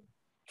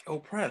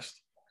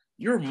oppressed?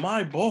 You're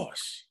my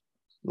boss.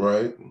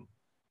 Right.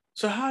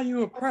 So how are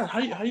you oppressed?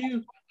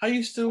 How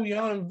you still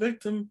yelling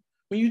victim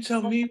when you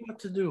tell me what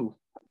to do?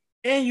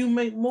 And you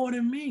make more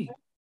than me.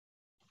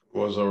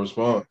 What was our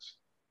response?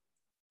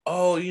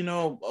 Oh,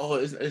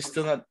 it's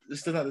still not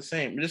the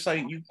same. Just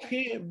like you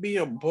can't be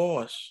a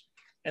boss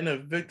and a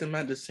victim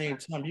at the same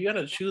time. You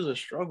gotta choose a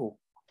struggle.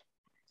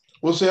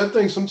 Well, see, I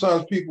think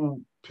sometimes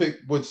people pick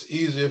what's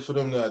easier for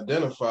them to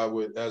identify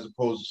with as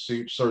opposed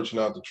to searching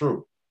out the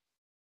truth.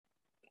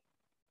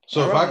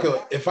 So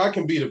if I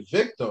can be the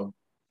victim,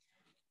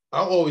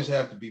 I'll always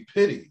have to be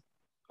pitied.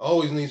 I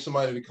always need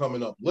somebody to come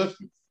and uplift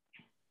me.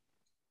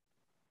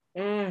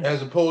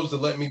 As opposed to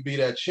let me be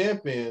that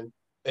champion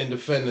and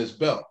defend this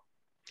belt.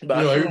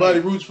 But everybody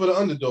roots for the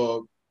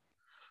underdog.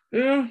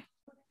 Yeah.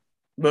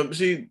 But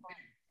see,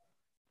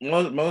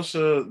 most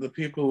of the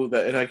people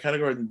that in that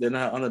category, they're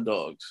not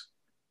underdogs.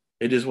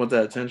 They just want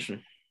that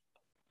attention.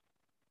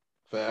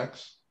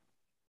 Facts.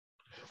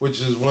 which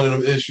is one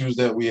of the issues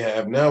that we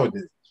have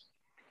nowadays.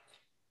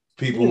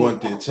 People want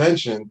the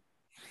attention.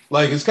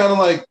 Like, it's kind of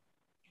like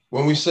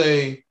when we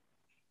say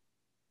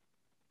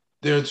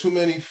there are too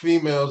many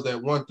females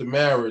that want the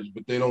marriage,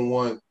 but they don't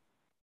want,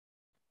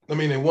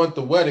 they want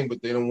the wedding,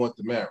 but they don't want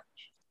the marriage.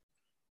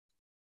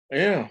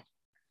 Yeah.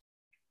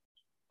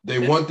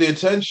 They want the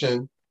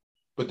attention,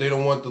 but they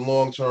don't want the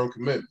long-term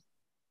commitment.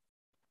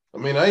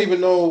 I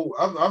even know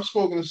I've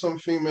spoken to some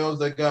females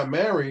that got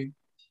married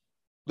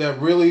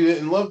that really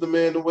didn't love the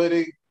man the way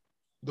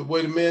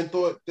the man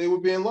thought they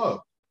would be in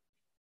love.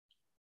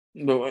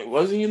 But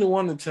wasn't you the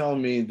one to tell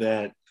me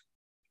that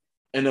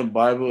in the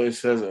Bible it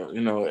says,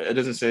 it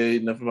doesn't say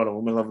nothing about a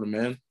woman loving a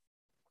man?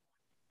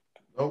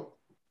 Nope.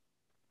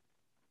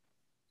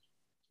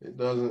 It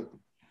doesn't.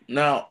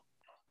 Now,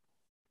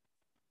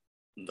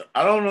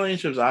 I don't know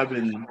relationships I've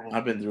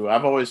been through.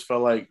 I've always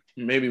felt like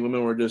maybe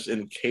women were just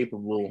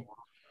incapable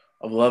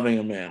of loving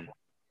a man.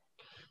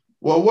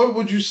 Well, what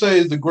would you say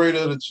is the greater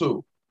of the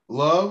two?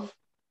 Love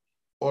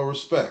or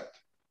respect?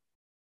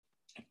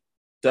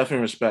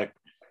 Definitely respect.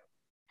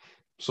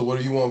 So what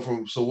would you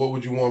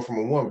want from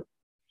a woman?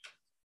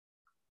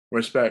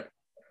 Respect.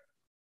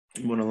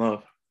 You want to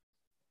love.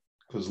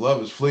 Because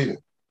love is fleeting.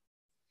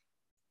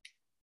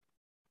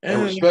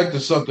 And respect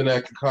is something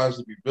that can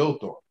constantly be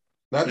built on.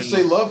 Not to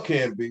say love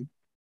can't be.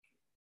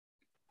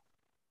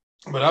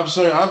 But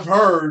I've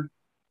heard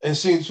and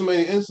seen too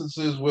many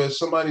instances where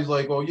somebody's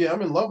like, oh yeah,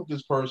 I'm in love with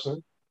this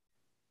person,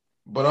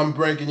 but I'm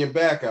breaking your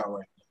back out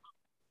right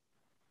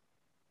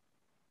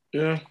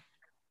now. Yeah.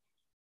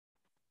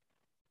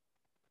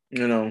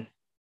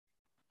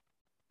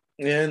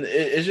 And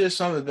it's just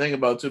something to think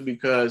about too,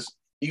 because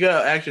you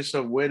gotta ask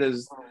yourself, where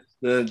does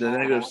the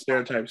negative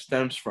stereotype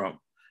stems from?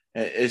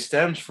 It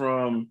stems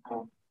from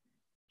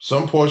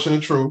some portion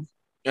of truth.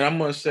 And I'm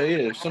gonna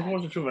say some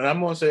portion of truth, and I'm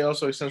gonna say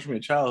also it stems from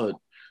your childhood.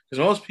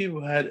 Because most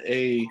people had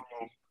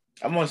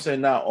I'm gonna say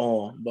not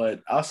all,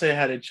 but I'll say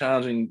had a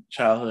challenging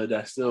childhood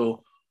that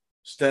still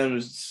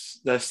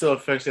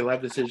affects their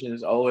life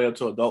decisions all the way up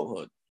to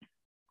adulthood.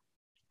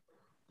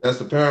 That's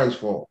the parents'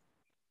 fault.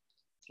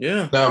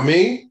 Yeah. Now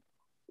me,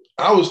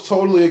 I was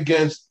totally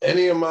against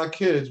any of my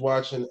kids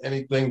watching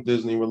anything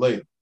Disney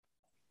related.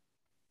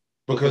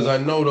 Because I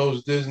know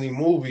those Disney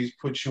movies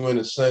put you in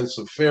a sense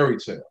of fairy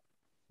tale.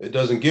 It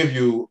doesn't give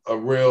you a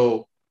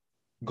real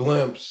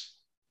glimpse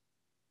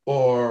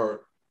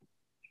or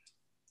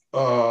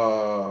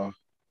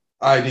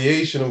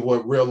ideation of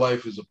what real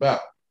life is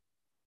about.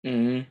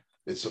 Mm-hmm.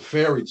 It's a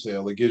fairy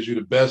tale. It gives you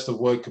the best of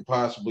what could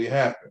possibly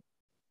happen.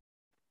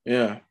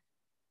 Yeah.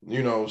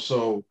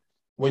 So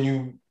when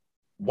you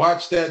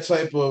watch that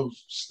type of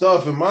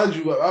stuff, and mind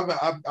you,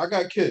 I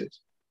got kids.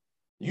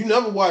 You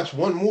never watch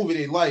one movie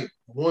they like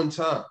one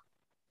time.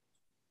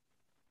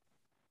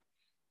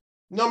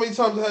 You know how many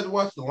times I had to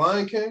watch The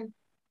Lion King?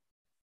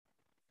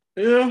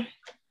 Yeah.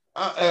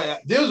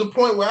 There was a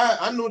point where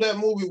I knew that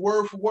movie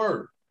word for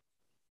word.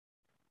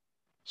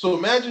 So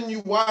imagine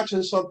you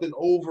watching something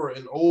over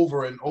and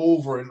over and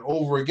over and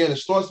over again. It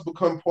starts to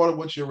become part of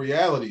what your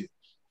reality is.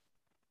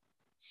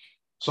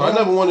 So I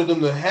never wanted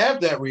them to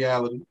have that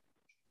reality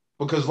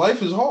because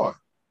life is hard.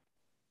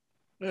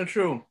 Yeah,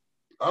 true.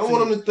 I don't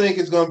want them to think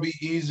it's going to be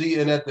easy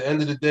and at the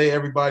end of the day,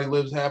 everybody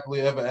lives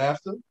happily ever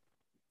after.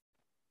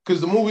 Because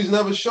the movies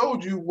never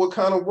showed you what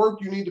kind of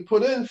work you need to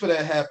put in for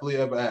that happily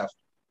ever after.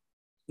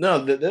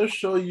 No, they'll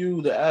show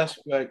you the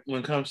aspect when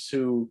it comes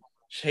to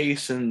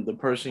chasing the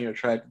person you're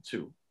attracted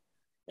to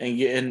and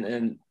getting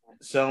and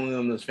selling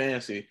them this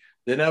fantasy.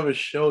 They never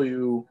show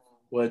you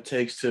what it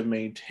takes to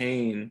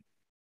maintain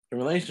a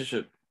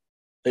relationship.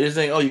 They just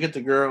think, oh, you get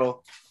the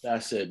girl,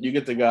 that's it. You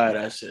get the guy,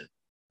 that's it.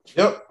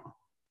 Yep.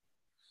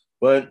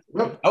 But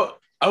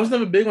I was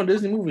never big on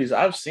Disney movies.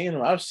 I've seen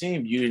them. I've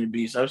seen Beauty and the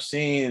Beast. I've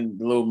seen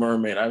The Little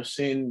Mermaid. I've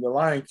seen The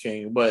Lion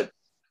King. But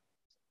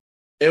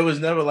it was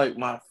never like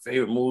my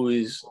favorite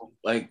movies,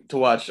 like to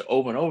watch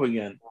over and over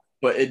again.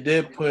 But it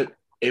did put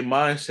a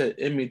mindset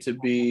in me to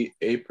be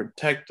a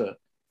protector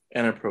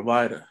and a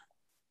provider.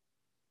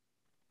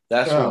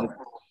 That's what.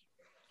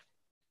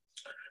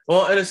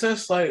 Well, in a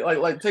sense,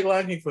 like take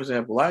Lion King for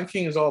example. Lion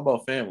King is all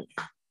about family.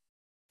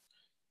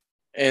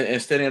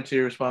 And standing up to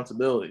your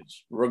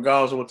responsibilities,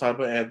 regardless of what type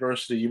of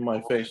adversity you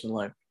might face in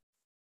life.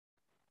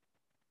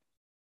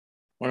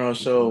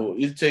 So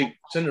you take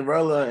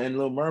Cinderella and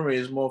Little Mermaid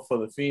is more for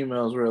the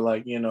females, where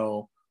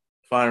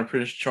find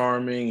Prince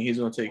Charming, he's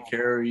gonna take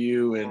care of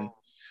you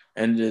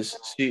and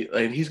just see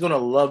he's gonna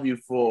love you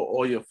for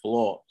all your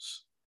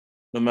flaws,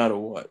 no matter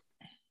what.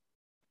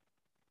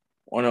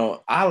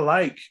 I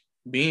like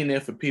being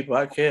there for people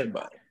I care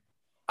about.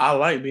 I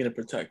like being a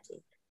protector.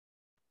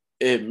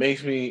 It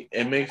makes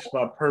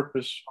my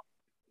purpose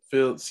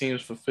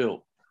seems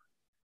fulfilled.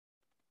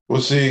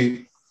 Well,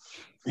 see,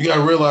 you got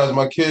to realize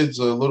my kids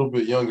are a little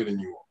bit younger than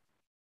you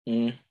are.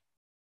 Mm-hmm.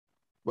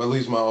 Well, at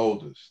least my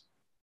oldest.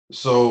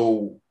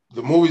 So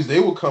the movies they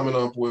were coming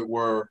up with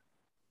were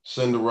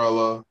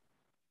Cinderella,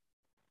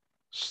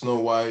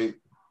 Snow White,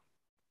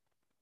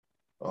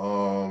 a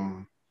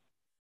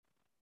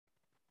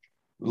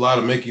lot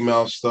of Mickey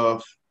Mouse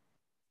stuff.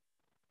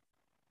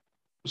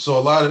 So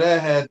a lot of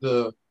that had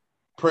the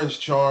Prince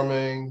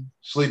Charming,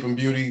 Sleeping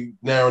Beauty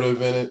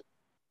narrative in it.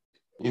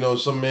 You know,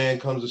 some man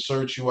comes to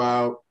search you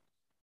out,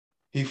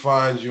 he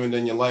finds you, and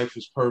then your life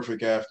is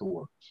perfect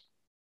afterward.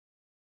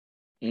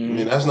 I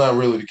mean, that's not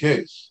really the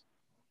case.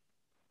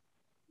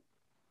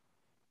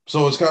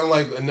 So it's kind of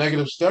like a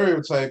negative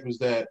stereotype is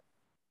that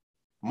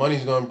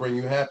money's going to bring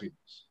you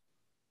happiness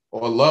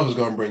or love is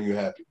going to bring you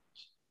happiness.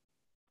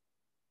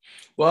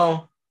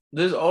 Well,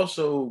 there's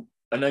also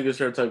a negative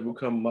stereotype will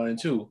come money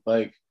too.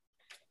 Like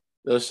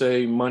they'll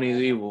say money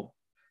is evil.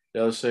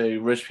 They'll say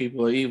rich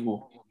people are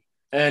evil.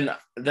 And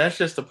that's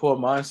just a poor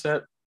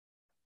mindset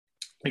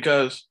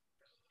because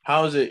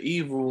how is it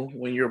evil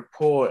when you're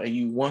poor and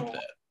you want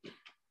that?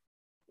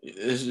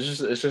 It's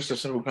just a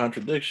simple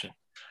contradiction.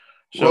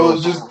 So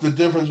it's just the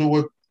difference with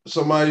what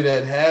somebody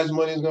that has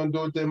money is going to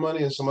do with their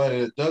money and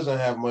somebody that doesn't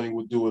have money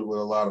would do it with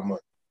a lot of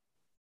money.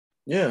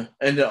 Yeah,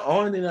 and the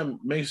only thing that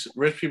makes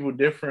rich people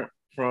different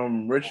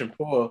from rich and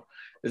poor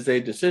is their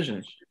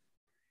decisions.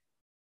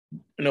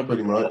 You know,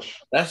 pretty much.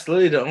 That's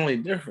literally the only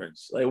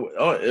difference. Like,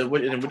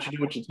 what you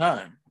do with your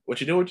time, what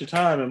you do with your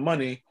time and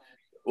money,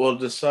 will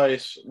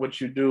decide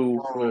what you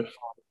do with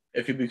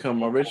if you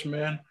become a rich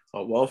man,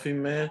 a wealthy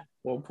man,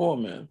 or a poor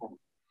man.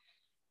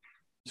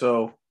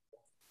 So,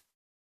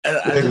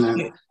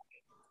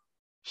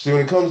 see,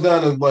 when it comes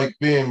down to like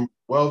being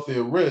wealthy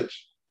or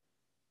rich,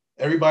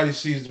 everybody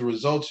sees the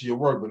results of your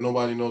work, but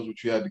nobody knows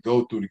what you had to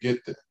go through to get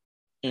there.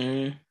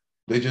 Mm-hmm.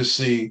 They just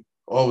see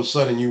all of a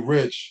sudden you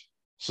rich,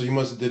 so you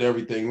must have did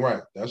everything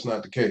right. That's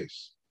not the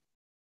case.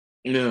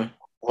 Yeah.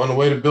 On the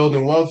way to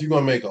building wealth, you're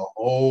gonna make a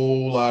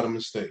whole lot of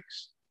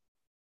mistakes.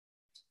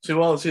 See,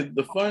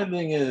 the funny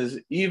thing is,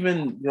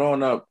 even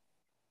growing up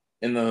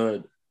in the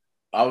hood,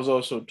 I was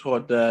also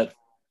taught that,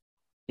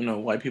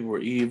 white people were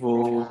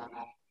evil,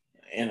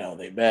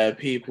 they bad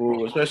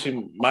people,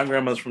 especially my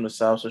grandmother's from the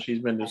South, so she's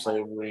been through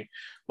slavery.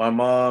 My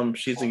mom,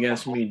 she's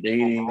against me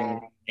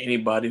dating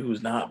anybody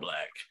who's not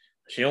black.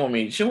 She don't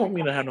want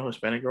me to have no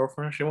Hispanic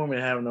girlfriend. She don't want me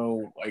to have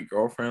no white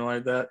girlfriend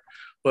like that.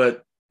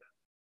 But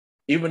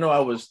even though I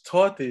was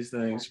taught these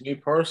things,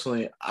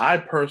 I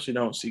personally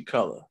don't see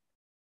color.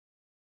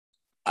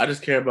 I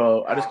just care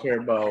about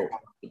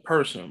the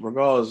person,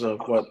 regardless of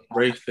what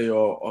race they are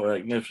or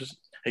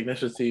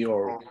ethnicity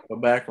or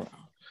background.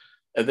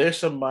 If there's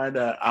somebody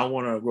that I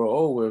want to grow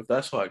old with,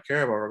 that's what I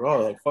care about,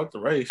 regardless. Like, fuck the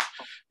race.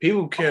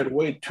 People care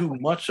way too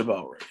much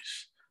about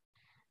race.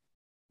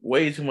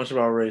 Way too much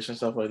about race and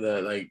stuff like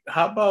that. Like,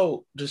 how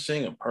about just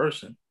seeing a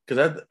person? Because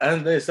at the end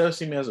of the day, instead of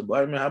seeing me as a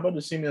black man, how about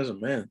just seeing me as a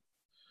man?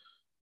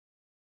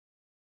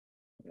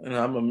 And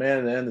I'm a man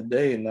at the end of the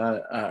day, and I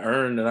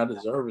earn and I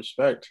deserve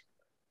respect.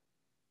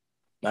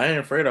 I ain't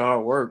afraid of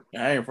hard work.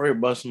 I ain't afraid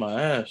of busting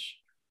my ass.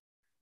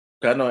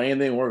 I know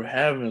anything worth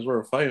having is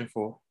worth fighting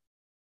for.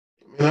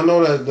 And I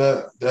know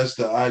that's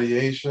the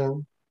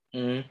ideation,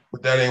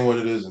 but that ain't what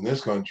it is in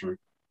this country.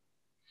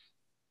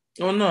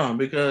 Oh no,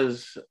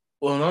 because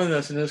nothing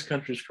that's in this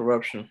country is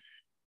corruption.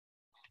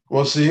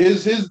 Well, see,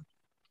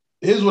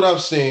 here's what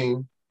I've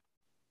seen.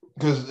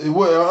 Because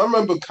I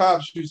remember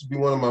Cops used to be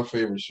one of my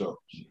favorite shows,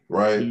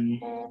 right?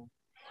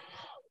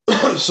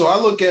 Mm-hmm. So I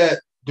look at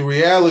the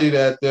reality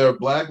that there are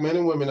black men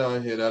and women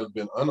out here that have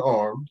been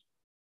unarmed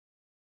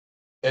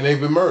and they've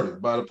been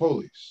murdered by the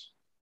police,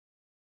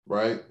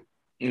 right?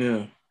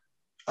 Yeah.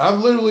 I've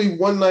literally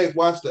one night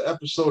watched the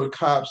episode of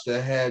Cops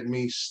that had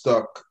me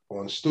stuck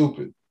on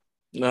stupid.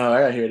 No, I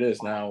gotta hear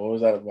this now. What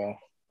was that about?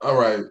 All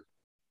right.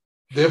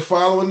 They're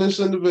following this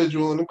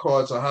individual in the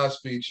car. It's a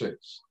high-speed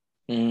chase,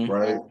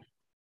 right?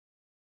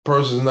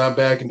 Person's not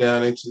backing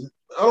down. I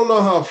don't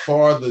know how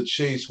far the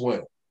chase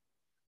went,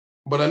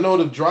 but I know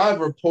the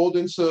driver pulled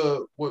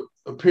into what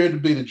appeared to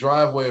be the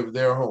driveway of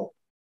their home.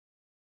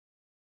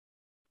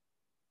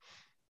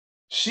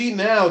 She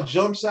now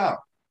jumps out,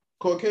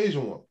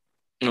 Caucasian woman.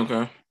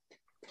 Okay.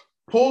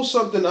 Pulls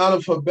something out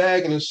of her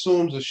bag and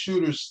assumes a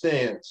shooter's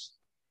stance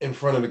in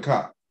front of the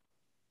cop.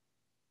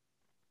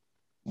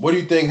 What do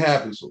you think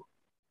happens to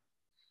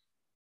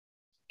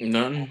her?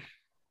 Nothing.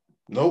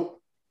 Nope.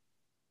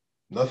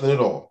 Nothing at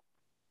all.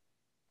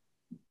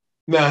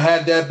 Now,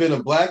 had that been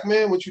a black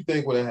man, what you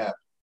think would have happened?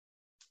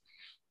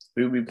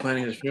 We would be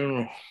planning his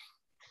funeral.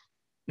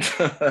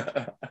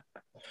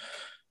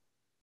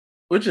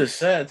 Which is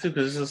sad, too,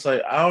 because it's just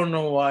like, I don't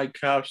know why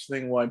cops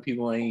think white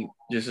people ain't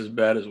just as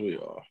bad as we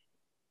are.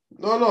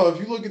 No.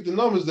 If you look at the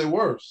numbers, they're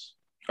worse.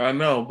 I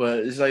know, but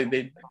it's like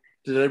they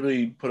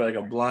deliberately put like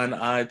a blind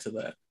eye to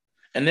that.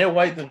 And they're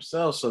white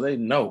themselves, so they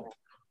know.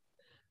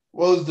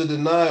 Well, it's the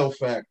denial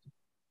factor.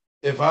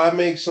 If I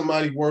make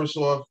somebody worse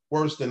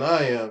than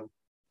I am,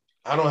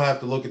 I don't have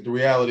to look at the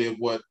reality of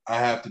what I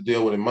have to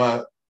deal with in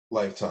my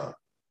lifetime.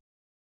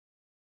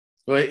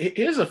 But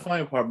here's the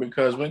funny part,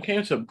 because when it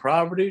came to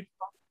poverty,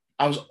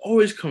 I was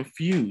always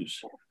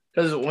confused.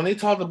 Because when they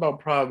talked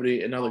about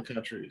poverty in other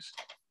countries,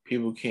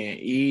 people can't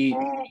eat,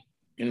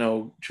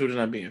 children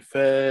not being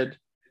fed,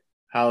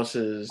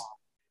 houses,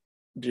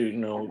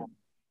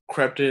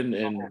 crept in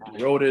and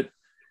eroded,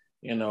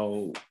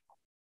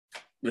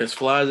 There's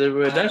flies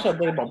everywhere. That's what I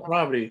think about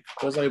poverty.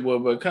 It's like, well,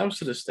 when it comes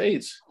to the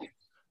States,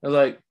 it's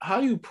like, how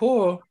you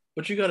poor,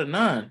 but you got a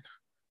 9?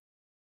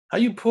 How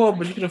you poor,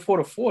 but you can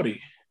afford a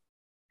 40?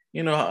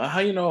 How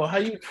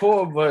you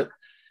poor, but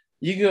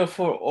you can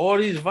afford all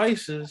these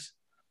vices?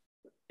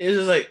 It's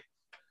just like,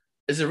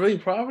 is it really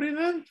poverty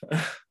then?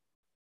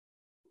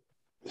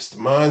 It's the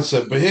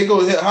mindset. But here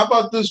goes. How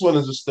about this one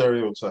as a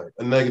stereotype,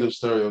 a negative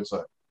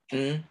stereotype?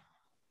 Mm-hmm.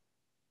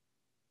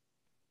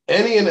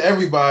 Any and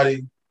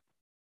everybody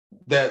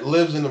that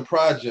lives in the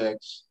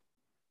projects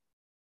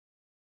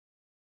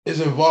is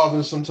involved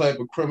in some type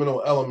of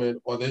criminal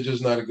element, or they're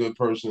just not a good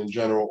person in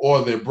general,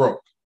 or they're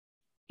broke.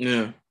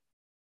 Yeah.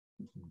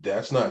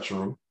 That's not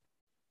true.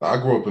 I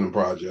grew up in the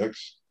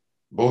projects.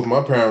 Both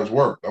my parents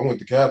worked. I went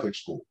to Catholic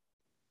school.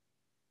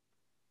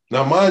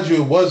 Now, mind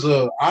you, it was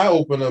a eye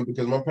opener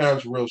because my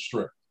parents were real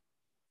strict.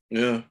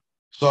 Yeah.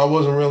 So I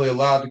wasn't really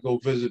allowed to go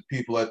visit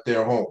people at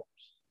their homes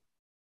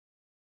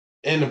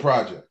in the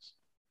projects.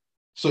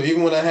 So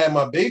even when I had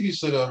my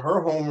babysitter,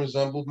 her home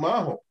resembled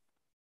my home.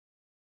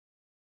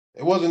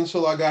 It wasn't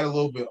until I got a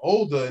little bit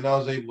older and I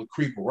was able to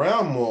creep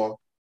around more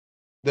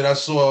that I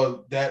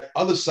saw that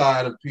other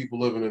side of people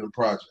living in the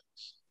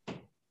projects.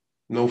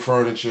 No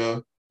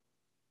furniture,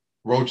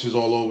 roaches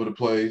all over the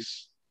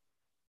place,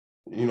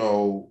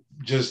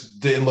 just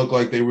didn't look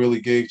like they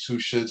really gave two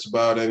shits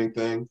about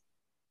anything.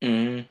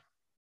 Mm-hmm.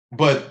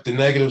 But the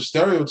negative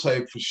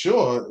stereotype for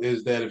sure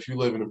is that if you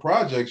live in the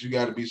projects, you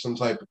got to be some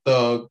type of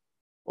thug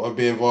or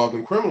be involved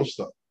in criminal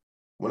stuff.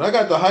 When I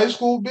got to high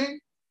school,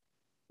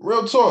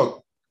 real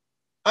talk,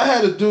 I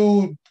had a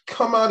dude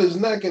come out his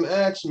neck and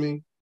ask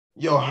me,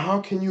 yo,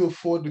 how can you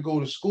afford to go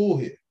to school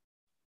here?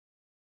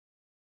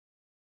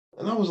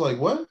 And I was like,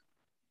 what?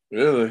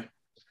 Really?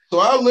 So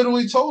I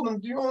literally told him,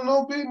 you don't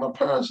know, B, my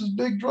parents is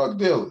big drug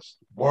dealers.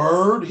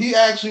 Word. He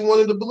actually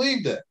wanted to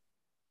believe that.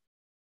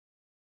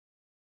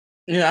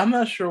 Yeah, I'm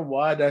not sure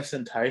why that's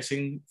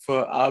enticing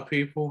for our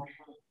people.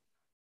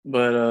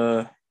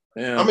 But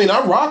yeah. I mean,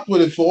 I rocked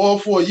with it for all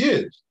 4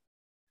 years.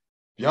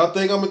 Y'all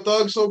think I'm a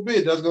thug, so be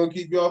it. That's gonna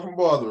keep y'all from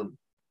bothering me.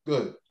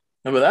 Good.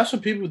 No, but that's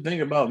what people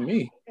think about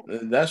me.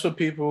 That's what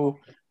people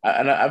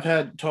I've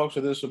had talks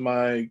with this with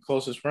my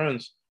closest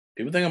friends.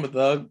 People think I'm a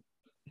thug.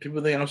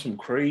 People think I'm some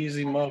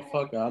crazy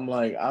motherfucker. I'm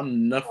like,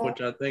 I'm nothing what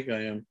y'all think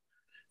I am.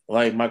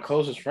 Like, my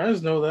closest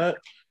friends know that.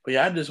 But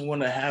yeah, I just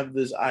want to have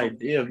this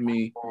idea of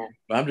me.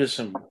 But I'm just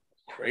some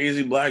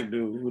crazy black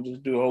dude who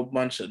just do a whole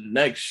bunch of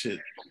next shit.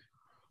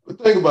 But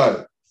think about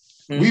it.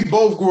 Mm-hmm. We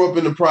both grew up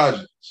in the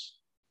projects,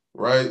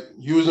 right?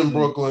 You was in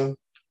Brooklyn.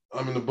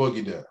 I'm in the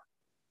Boogie Down,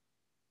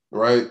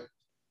 right?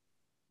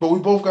 But we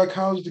both got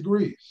college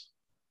degrees.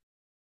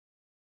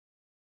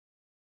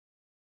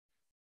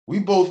 We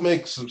both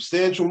make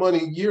substantial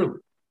money yearly.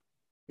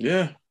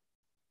 Yeah.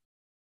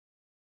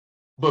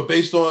 But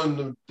based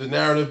on the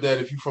narrative that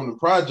if you're from the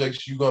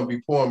projects, you're going to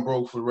be poor and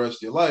broke for the rest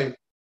of your life,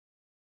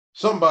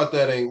 something about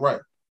that ain't right.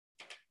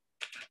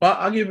 Well,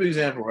 I'll give you an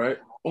example, right?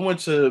 I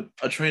went to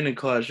a training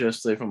class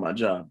yesterday for my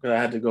job because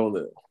I had to go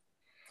there.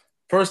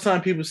 First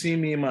time people see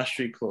me in my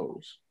street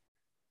clothes.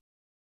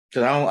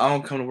 Because I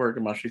don't come to work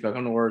in my street clothes. I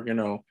come to work,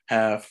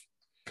 half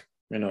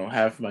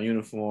my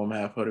uniform,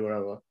 half hoodie,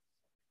 whatever.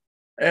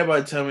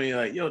 Everybody tell me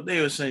like, yo, they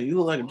were saying you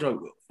look like a drug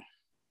dealer.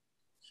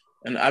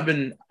 And I've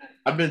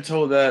been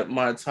told that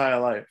my entire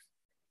life.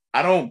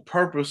 I don't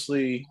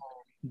purposely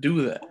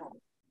do that.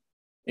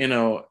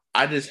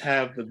 I just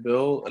have the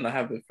build and I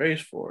have the face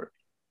for it.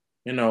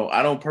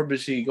 I don't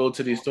purposely go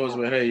to these stores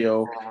where, hey,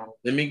 yo,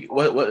 let me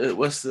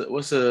what's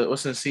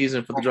the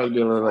season for the drug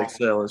dealer like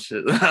sell and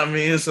shit. I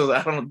mean, so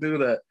I don't do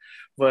that.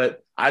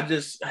 But I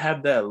just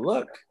have that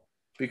look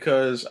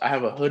because I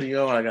have a hoodie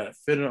on, I got a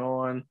fitting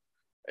on.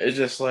 It's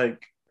just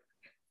like,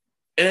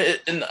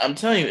 and I'm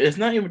telling you, it's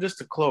not even just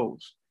the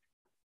clothes.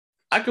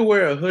 I could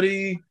wear a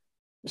hoodie,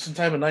 some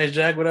type of nice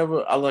jacket,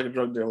 whatever. I like a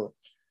drug dealer.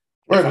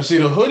 Right, but see,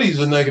 the hoodie's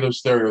a negative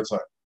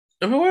stereotype.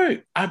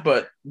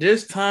 But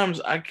there's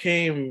times I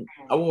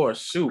wore a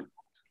suit.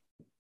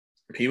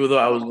 People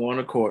thought I was going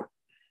to court.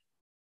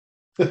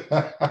 You see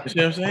what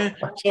I'm saying?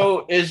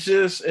 So it's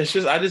just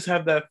I just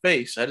have that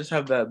face. I just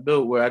have that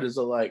build where I just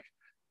look like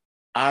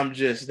I'm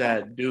just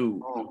that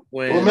dude.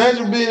 Well,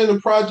 imagine being in the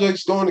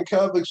projects, going to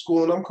Catholic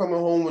school, and I'm coming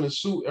home in a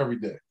suit every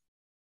day.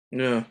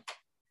 Yeah.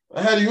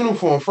 I had a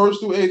uniform. 1st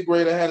through 8th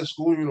grade, I had a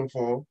school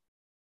uniform.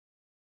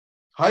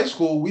 High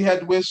school, we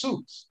had to wear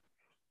suits.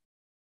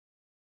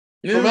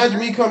 Yeah. So imagine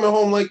me coming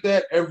home like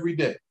that every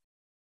day.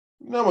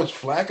 You know how much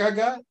flack I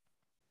got?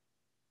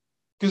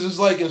 Because it's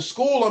like in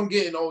school, I'm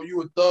getting, oh,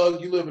 you a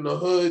thug, you live in the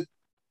hood.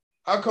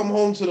 I come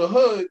home to the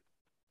hood,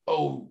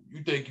 oh,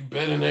 you think you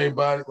better than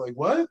everybody? Like,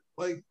 what?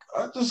 Like,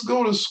 I just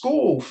go to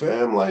school,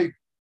 fam. Like,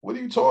 what are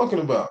you talking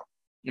about?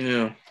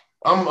 Yeah.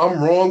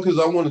 I'm wrong because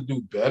I want to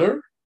do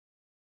better.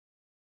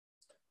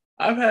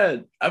 I've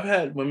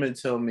had women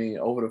tell me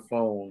over the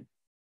phone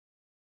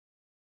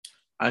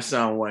I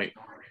sound white.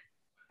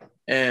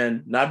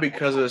 And not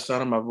because of the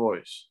sound of my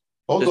voice.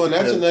 Hold on,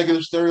 that's a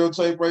negative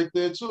stereotype right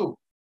there, too.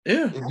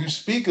 Yeah. If you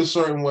speak a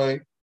certain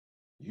way,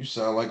 you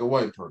sound like a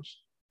white person.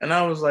 And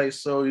I was like,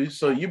 so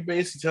you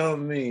basically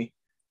telling me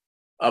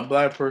a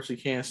black person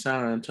can't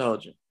sound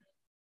intelligent?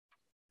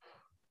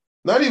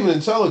 Not even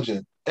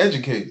intelligent,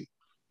 educated.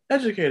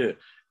 Educated.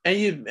 And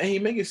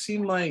you make it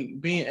seem like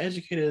being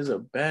educated is a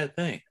bad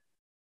thing.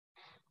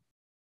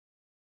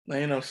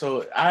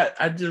 So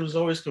I just was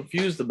always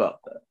confused about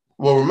that.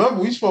 Well,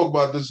 remember, we spoke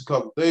about this a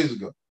couple of days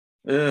ago.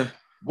 Yeah.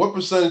 What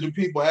percentage of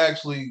people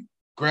actually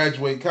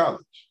graduate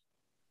college?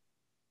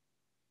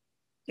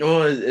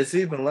 Well, it's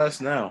even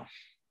less now.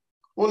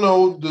 Well,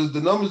 no,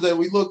 the numbers that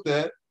we looked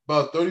at,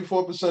 about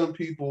 34% of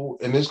people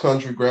in this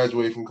country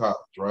graduate from college,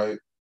 right?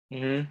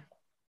 Mm-hmm.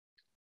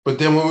 But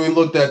then when we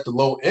looked at the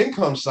low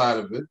income side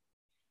of it,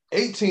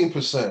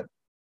 18%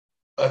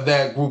 of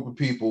that group of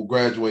people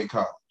graduate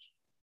college.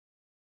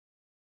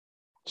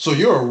 So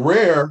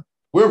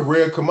we're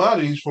rare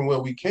commodities from where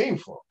we came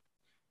from.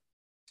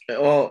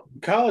 Well,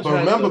 college. But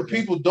remember,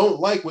 people don't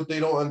like what they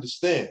don't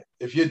understand.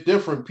 If you're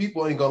different,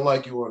 people ain't gonna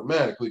like you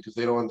automatically because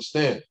they don't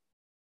understand.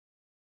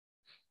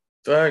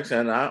 Facts,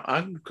 and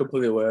I'm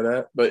completely aware of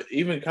that. But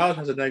even college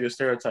has a negative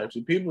stereotype.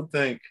 So people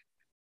think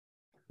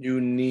you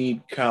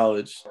need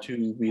college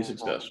to be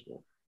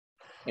successful,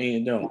 and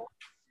you don't.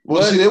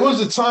 Well, see, there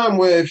was a time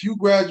where if you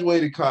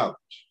graduated college,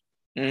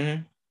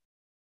 mm-hmm.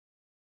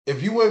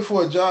 if you went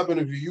for a job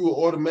interview, you were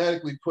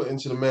automatically put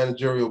into the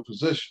managerial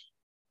position.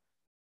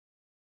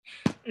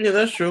 Yeah,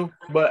 that's true.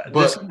 But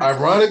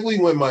ironically,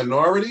 when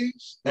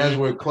minorities, as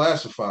we're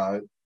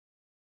classified,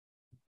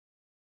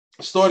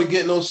 started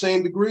getting those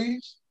same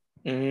degrees,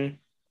 the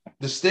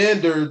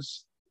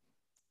standards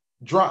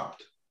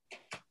dropped.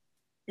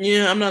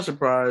 Yeah, I'm not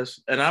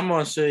surprised. And I'm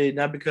going to say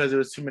not because there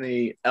was too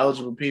many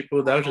eligible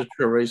people. That was just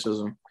pure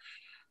racism.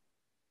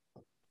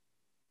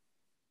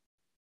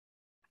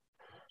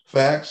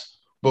 Facts.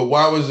 But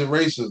why was it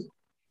racism?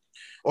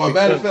 Or a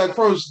matter of fact,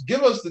 first,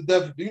 give us do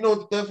you know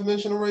what the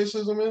definition of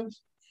racism is?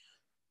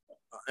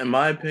 In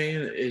my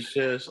opinion, it's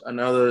just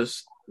another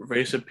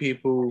race of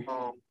people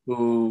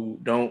who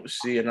don't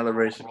see another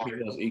race of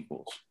people as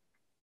equals.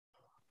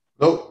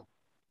 Nope.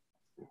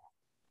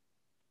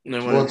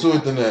 More to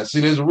it than that.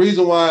 See, there's a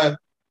reason why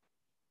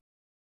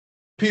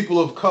people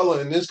of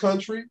color in this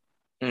country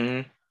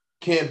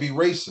can't be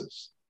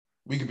racist.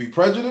 We can be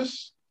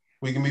prejudiced,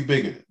 we can be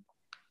bigoted.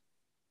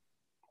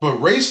 But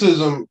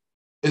racism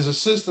is a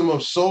system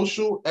of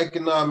social,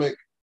 economic,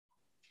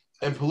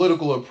 and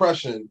political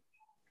oppression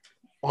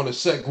on a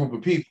set group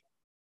of people.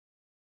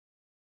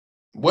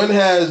 When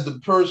has the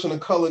person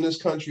of color in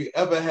this country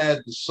ever had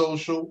the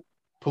social,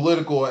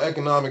 political, or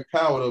economic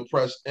power to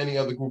oppress any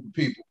other group of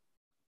people?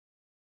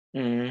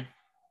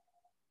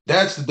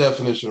 That's the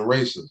definition of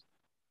racism.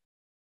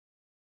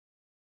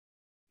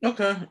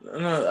 Okay.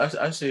 No,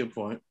 I see your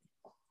point.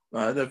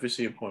 I definitely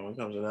see your point when it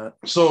comes to that.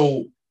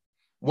 So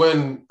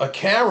when a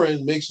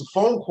Karen makes a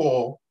phone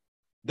call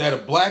that a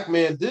black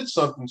man did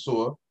something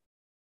to her,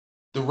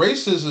 the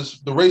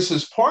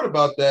racist part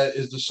about that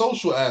is the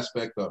social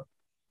aspect of it.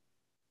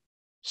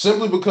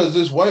 Simply because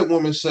this white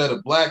woman said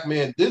a black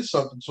man did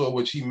something to her,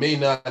 which he may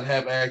not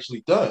have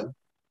actually done,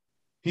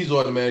 he's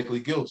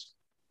automatically guilty.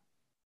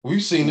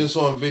 We've seen this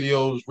on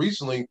videos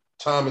recently,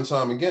 time and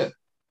time again.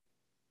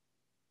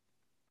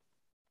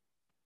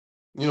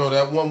 You know,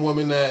 that one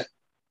woman that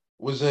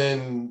was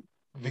in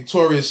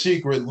Victoria's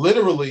Secret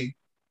literally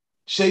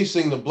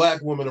chasing the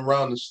black woman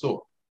around the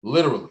store.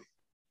 Literally.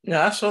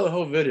 Yeah, I saw the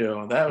whole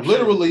video. That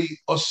literally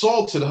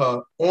assaulted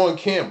her on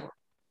camera.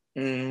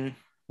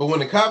 But when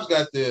the cops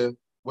got there,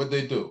 what'd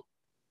they do?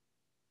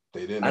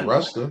 They didn't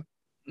arrest her.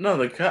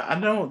 No, I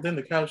don't think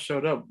the cops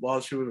showed up while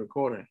she was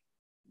recording.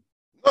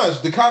 No,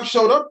 the cops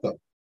showed up though.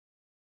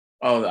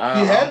 Oh,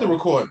 he had the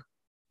recording.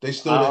 They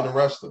still didn't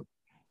arrest her.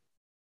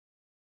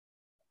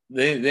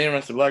 They didn't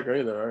arrest the black girl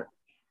either, right?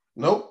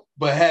 Nope.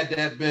 But had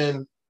that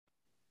been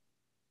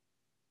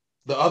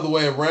the other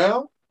way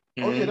around,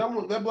 oh yeah,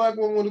 that black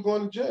woman would have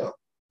gone to jail.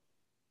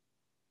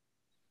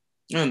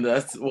 And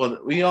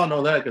we all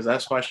know that because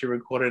that's why she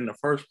recorded in the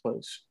first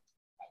place.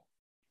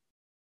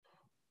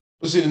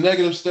 But see, the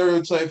negative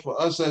stereotype for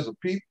us as a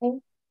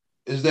people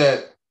is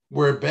that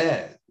we're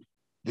bad.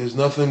 There's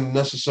nothing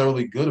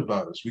necessarily good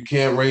about us. We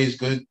can't raise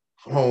good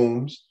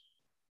homes.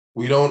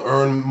 We don't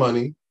earn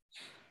money.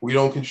 We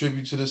don't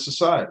contribute to the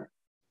society,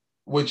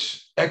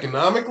 which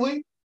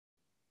economically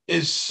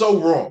is so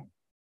wrong.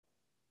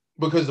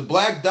 Because the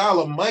black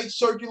dollar might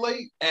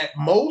circulate at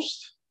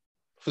most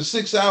for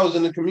 6 hours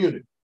in the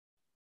community.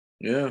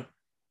 Yeah.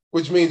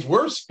 Which means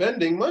we're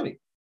spending money.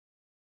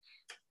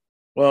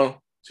 Well,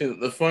 see,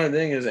 the funny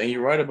thing is, and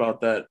you're right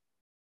about that,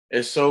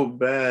 it's so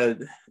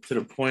bad to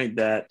the point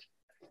that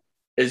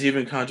it's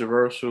even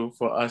controversial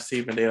for us to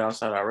even date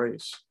outside our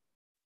race.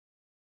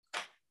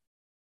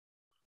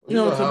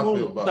 To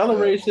other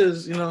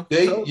races,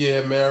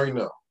 marry,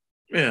 no.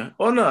 Yeah.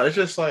 Well, no, it's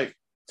just like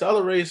to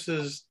other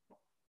races,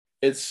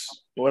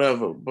 it's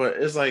whatever. But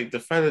it's like the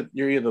fact that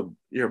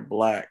you're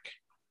black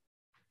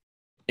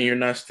and you're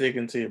not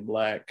sticking to your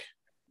black,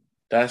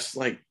 that's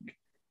like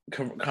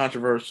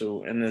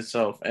controversial in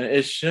itself, and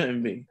it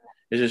shouldn't be.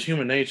 It's just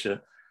human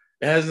nature.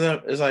 It has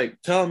no. It's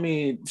like telling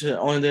me to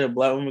only date a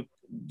black woman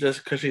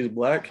just because she's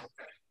black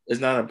is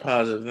not a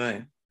positive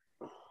thing.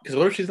 Because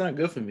what if she's not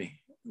good for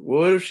me?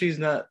 What if she's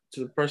not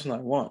to the person I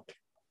want?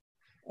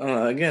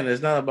 Again,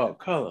 it's not about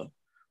color,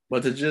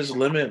 but to just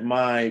limit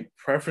my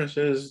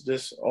preferences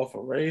just off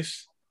of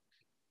race.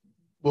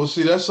 Well,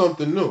 see, that's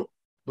something new.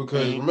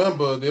 Because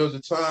remember, there was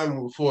a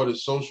time before the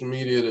social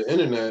media, the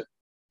internet,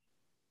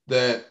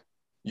 that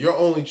your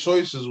only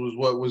choices was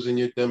what was in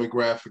your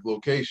demographic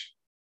location.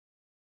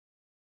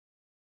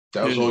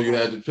 That was all you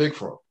had to pick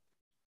from.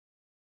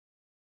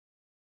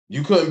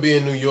 You couldn't be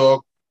in New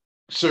York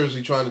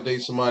seriously trying to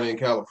date somebody in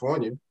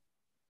California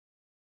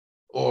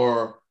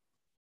or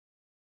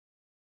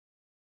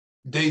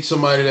date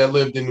somebody that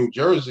lived in New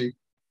Jersey,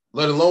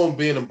 let alone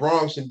be in the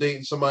Bronx and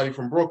dating somebody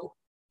from Brooklyn.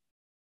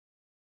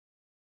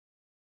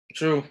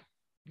 True.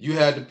 You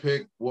had to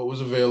pick what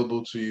was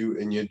available to you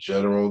in your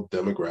general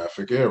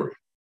demographic area.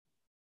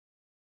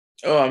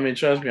 Oh, I mean,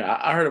 trust me,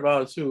 I heard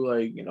about it too.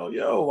 Like,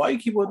 yo, why you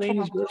keep on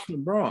dating these girls from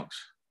the Bronx?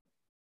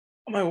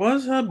 I'm like,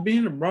 what's that being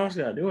in the Bronx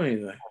got to do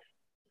anything?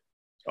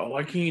 Oh,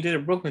 why can't you date a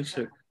Brooklyn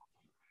chick?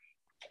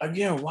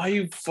 Again, why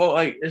you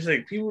it's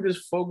like people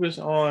just focus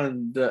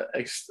on the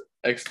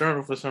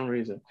external for some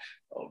reason.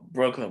 Oh,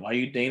 Brooklyn, why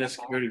you dating a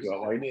security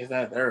guard? Why you dating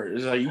that there?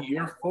 It's like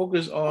you're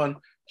focused on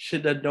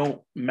shit that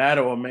don't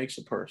matter or makes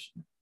a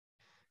person.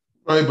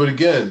 Right, but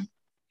again,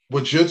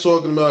 what you're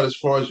talking about as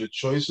far as your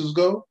choices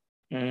go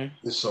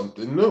is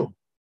something new.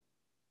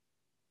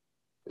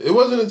 It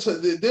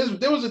wasn't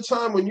there was a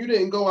time when you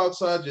didn't go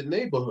outside your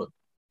neighborhood.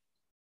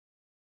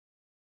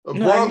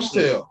 Bronx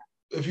Tale,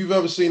 if you've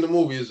ever seen the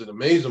movie, is an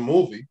amazing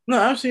movie.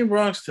 No, I've seen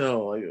Bronx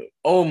Tale, like an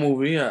old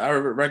movie. I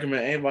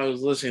recommend anybody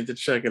who's listening to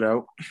check it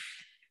out.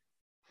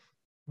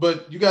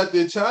 But you got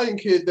the Italian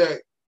kid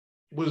that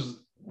was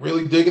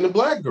really digging the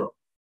black girl.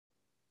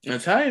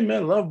 Italian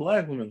men love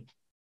black women.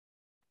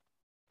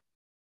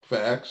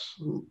 Facts.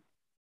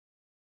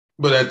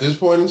 But at this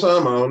point in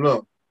time, I don't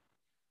know.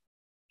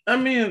 I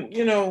mean,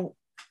 you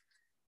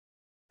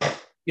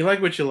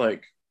like what you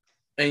like,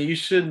 and you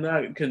should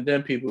not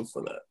condemn people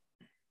for that.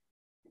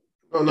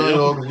 No, not at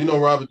all, because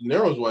Robert De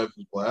Niro's wife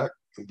is black.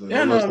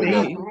 Yeah, no, I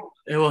mean,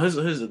 his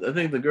I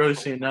think the girl he's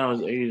seeing now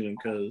is Asian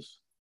because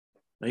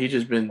he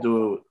just been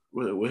doing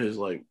it with his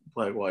like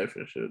black wife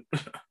and shit.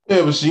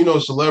 Yeah, but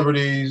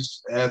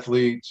celebrities,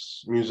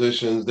 athletes,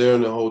 musicians, they're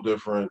in a whole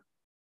different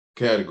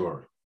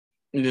category.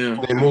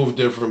 Yeah, they move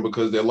different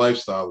because their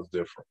lifestyle is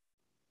different.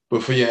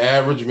 But for your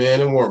average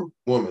man and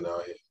woman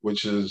out here,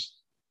 which is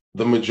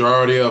the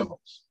majority of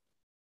us,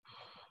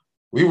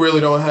 we really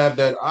don't have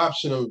that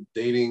option of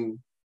dating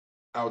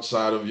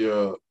outside of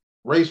your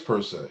race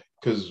per se,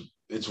 because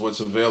it's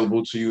what's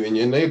available to you in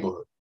your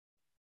neighborhood.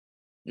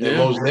 Yeah. In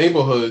most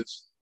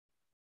neighborhoods,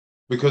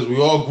 because we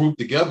all group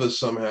together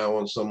somehow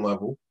on some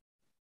level,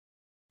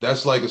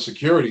 that's like a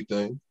security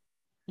thing.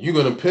 You're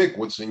going to pick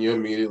what's in your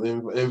immediate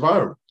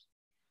environment.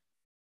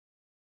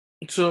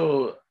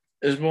 So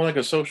it's more like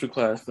a social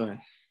class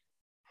thing.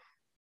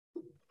 I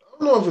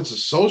don't know if it's a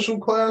social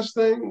class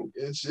thing.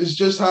 It's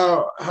just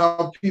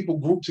how people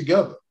group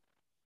together.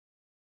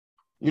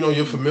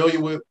 You're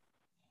familiar with,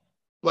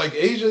 like,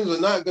 Asians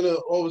are not going to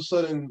all of a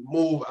sudden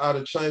move out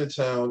of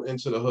Chinatown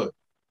into the hood.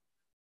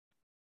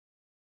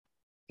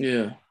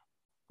 Yeah.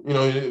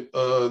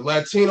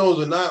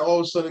 Latinos are not all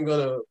of a sudden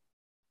going to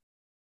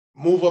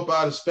move up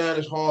out of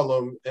Spanish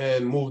Harlem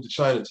and move to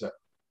Chinatown.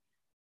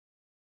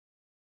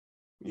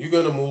 You're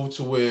going to move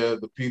to where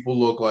the people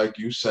look like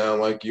you,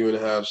 sound like you, and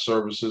have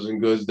services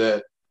and goods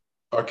that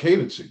are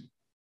catered to you.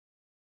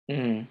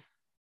 Mm.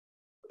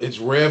 It's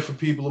rare for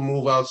people to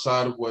move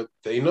outside of what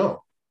they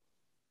know.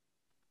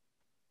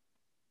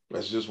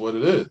 That's just what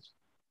it is.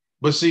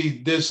 But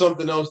see, there's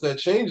something else that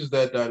changes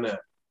that dynamic.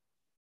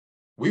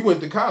 We went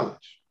to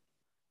college.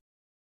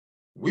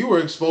 We were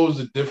exposed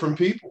to different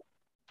people,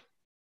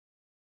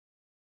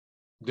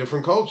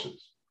 different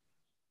cultures.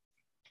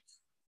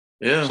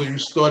 Yeah. So you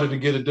started to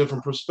get a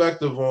different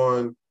perspective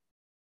on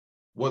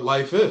what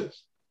life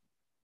is.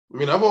 I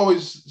mean, I've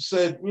always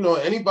said,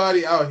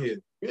 anybody out here,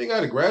 you ain't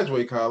got to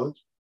graduate college,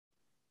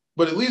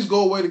 but at least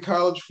go away to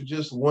college for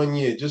just 1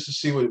 year, just to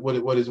see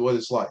what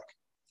it's like.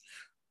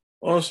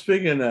 Well,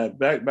 speaking of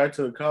that, back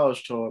to the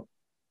college talk.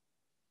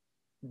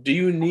 Do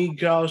you need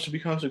college to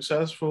become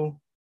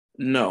successful?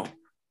 No.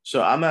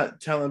 So I'm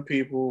not telling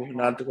people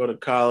not to go to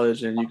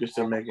college and you can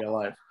still make your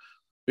life,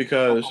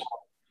 because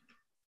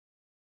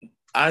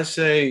I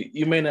say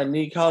you may not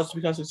need college to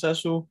become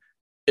successful.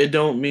 It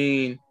don't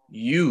mean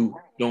you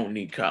don't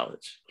need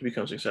college to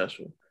become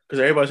successful, because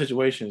everybody's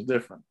situation is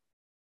different.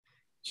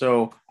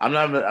 So I'm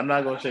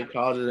not going to say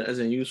college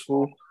isn't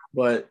useful,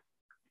 but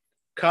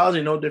college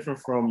is no different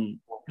from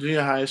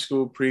junior high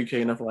school,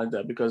 pre-K, nothing like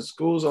that, because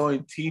schools only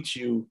teach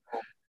you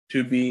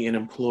to be an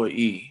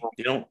employee.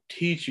 They don't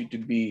teach you to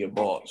be a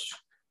boss.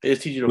 They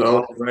just teach you to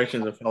follow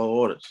directions and follow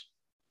orders.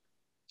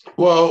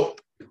 Well,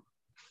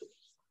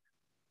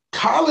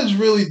 college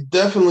really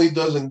definitely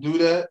doesn't do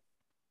that.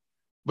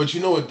 But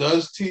it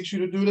does teach you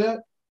to do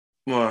that?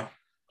 What?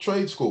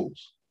 Trade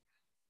schools.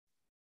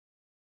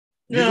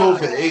 You go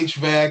for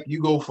HVAC, you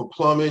go for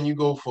plumbing, you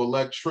go for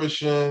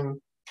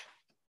electrician.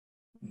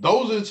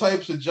 Those are the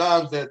types of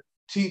jobs that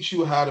teach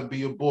you how to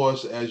be a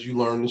boss as you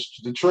learn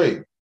the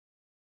trade.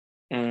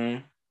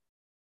 Mm-hmm.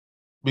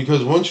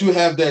 Because once you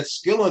have that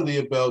skill under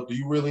your belt, do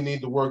you really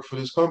need to work for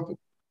this company?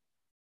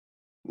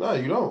 No,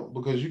 you don't,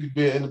 because you could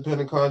be an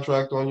independent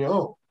contractor on your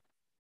own.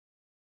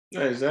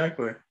 Yeah,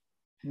 exactly.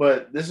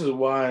 But this is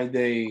why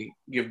they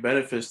give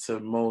benefits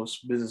to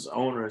most business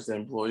owners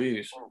and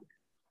employees.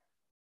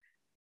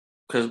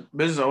 Because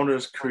business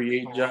owners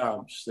create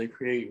jobs, they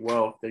create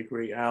wealth, they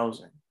create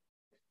housing.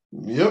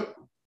 Yep.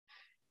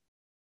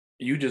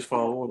 You just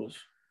follow orders.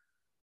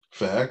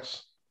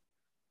 Facts.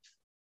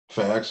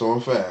 Facts on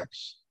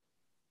facts.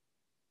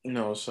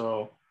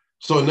 So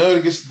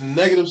the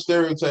negative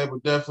stereotype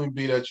would definitely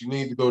be that you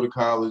need to go to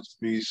college to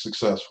be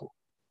successful.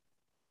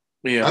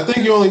 Yeah. I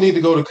think you only need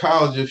to go to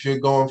college if you're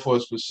going for a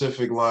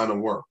specific line of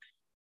work.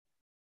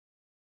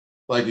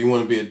 Like you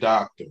want to be a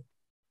doctor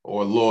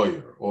or a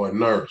lawyer or a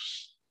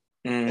nurse.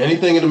 Mm-hmm.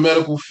 Anything in the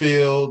medical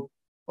field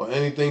or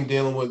anything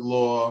dealing with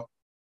law,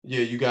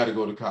 you got to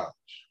go to college.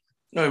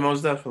 No,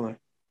 most definitely.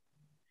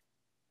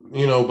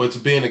 But to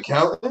be an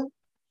accountant,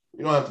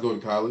 you don't have to go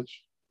to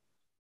college.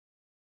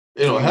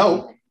 It'll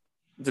help.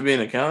 To be an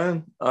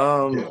accountant?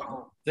 I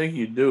think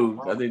you do.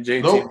 I think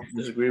JT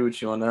disagree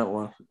with you on that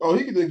one. Oh,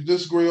 he can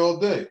disagree all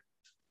day.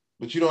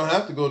 But you don't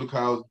have to go to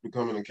college to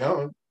become an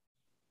accountant.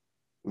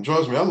 And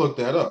trust me, I looked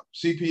that up.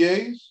 CPAs,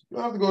 you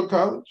don't have to go to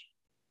college.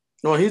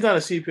 No, he's not a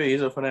CPA.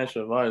 He's a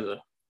financial advisor.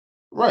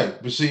 Right.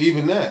 But see,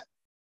 even that.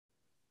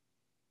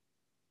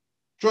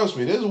 Trust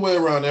me, there's a way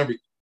around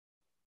everything.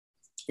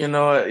 You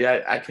know what?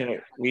 Yeah, I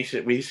can't. We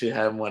should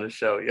have him on the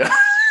show. Yeah,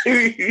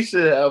 we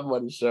should have him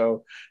on the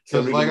show.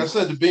 Because, I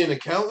said, to be an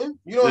accountant,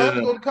 you don't have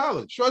to go to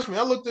college. Trust me,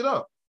 I looked it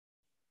up.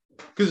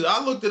 Because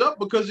I looked it up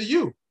because of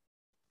you.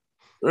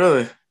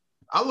 Really?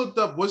 I looked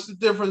up what's the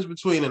difference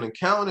between an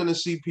accountant and a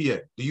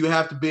CPA. Do you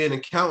have to be an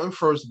accountant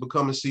first to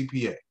become a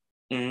CPA?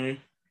 Mm-hmm.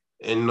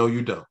 And no,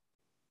 you don't.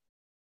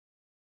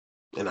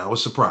 And I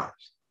was surprised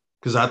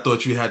because I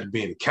thought you had to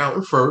be an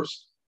accountant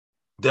first,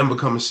 then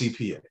become a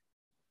CPA.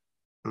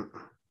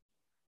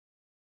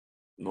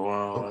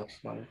 Wow, that's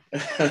funny.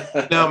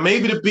 Now,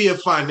 maybe to be a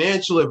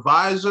financial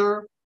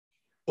advisor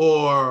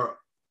or,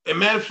 as a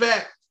matter of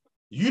fact,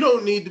 you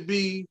don't need to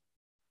be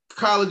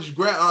college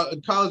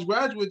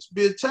graduate to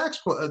be a tax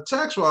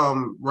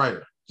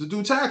writer to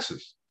do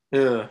taxes.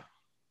 Yeah.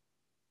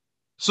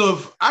 So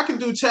if I can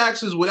do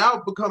taxes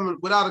without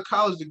a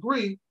college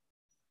degree,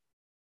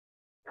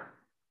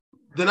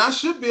 then I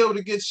should be able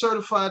to get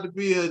certified to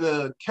be an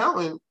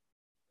accountant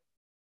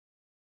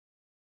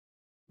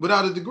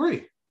without a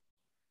degree.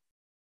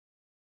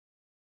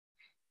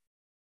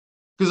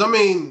 Because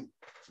and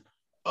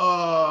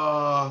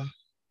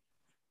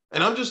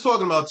I'm just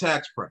talking about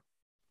tax prep.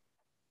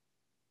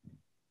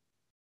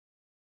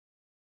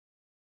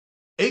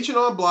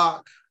 H&R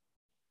Block,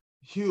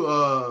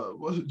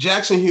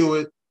 Jackson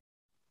Hewitt,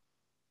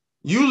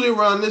 usually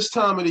around this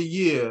time of the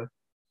year,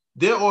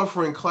 they're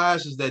offering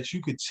classes that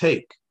you could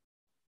take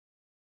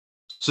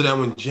so that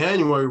when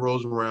January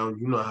rolls around,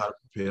 you know how to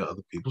prepare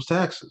other people's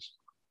taxes.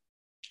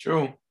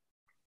 True.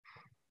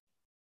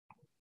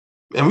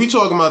 And we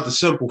talking about the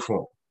simple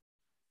form.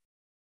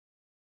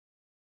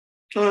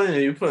 Oh, yeah,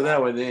 you put it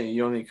that way, then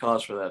you don't need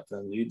college for that.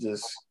 Then you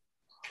just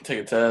take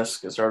a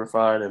test, get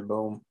certified, and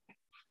boom.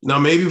 Now,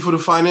 maybe for the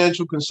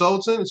financial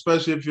consultant,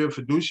 especially if you're a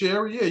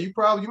fiduciary, you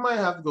might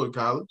have to go to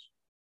college.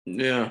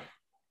 Yeah.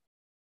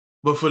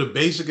 But for the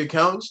basic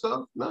accounting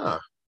stuff, nah.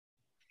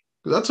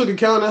 Because I took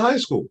accounting in high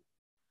school.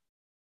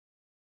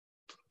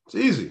 It's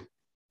easy.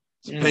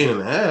 It's a pain in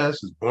the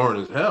ass. It's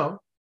boring as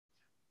hell.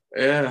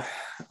 Yeah.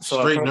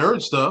 Straight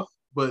nerd stuff.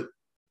 But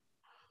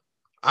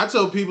I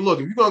tell people, look,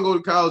 if you're going to go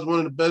to college, one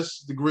of the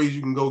best degrees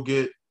you can go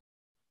get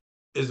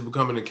is to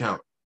become an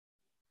accountant.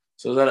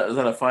 So is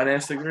that a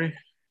finance degree?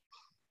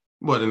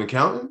 What, an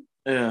accountant?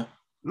 Yeah.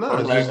 No.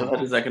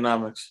 It's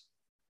economics.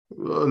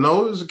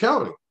 No, it's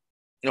accounting.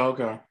 Oh,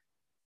 okay.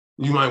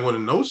 You might want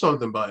to know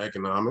something about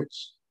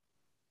economics,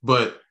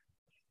 but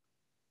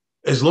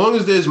as long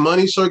as there's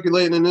money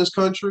circulating in this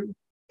country,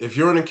 if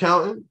you're an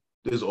accountant,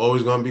 there's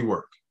always going to be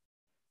work.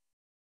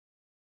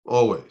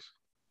 Always.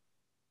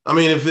 I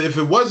mean, if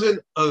it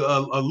wasn't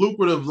a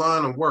lucrative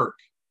line of work,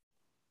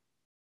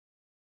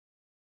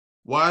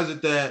 why is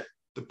it that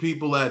the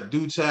people that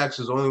do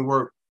taxes only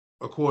work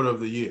a quarter of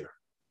the year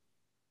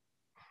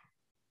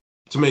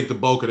to make the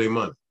bulk of their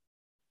money?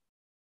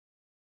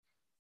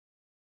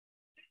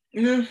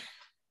 Yeah.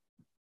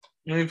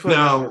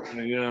 Now,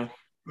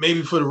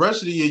 maybe for the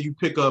rest of the year, you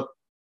pick up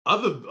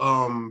other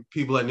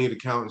people that need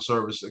accounting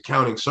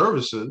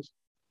services.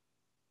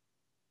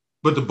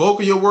 But the bulk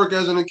of your work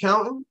as an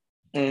accountant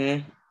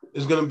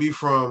is going to be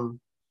from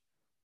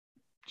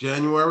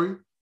January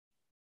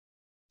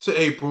to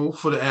April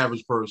for the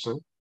average person,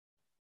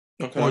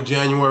 or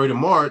January to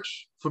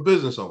March for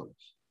business owners.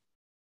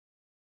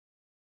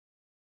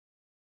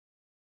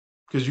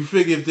 Because you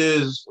figure if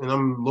there's, and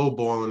I'm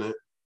lowballing it,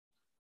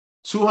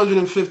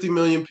 250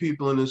 million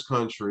people in this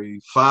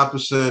country,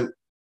 5%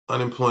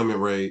 unemployment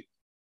rate.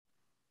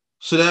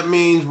 So that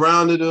means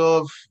rounded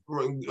off,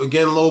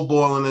 again,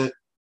 lowballing it,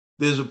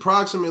 there's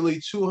approximately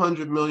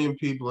 200 million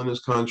people in this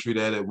country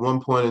that at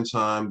one point in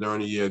time during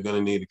the year are going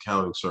to need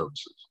accounting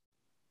services.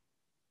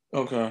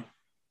 Okay.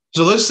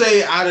 So let's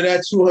say out of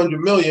that 200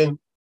 million,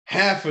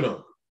 half of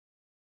them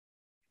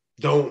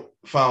don't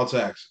file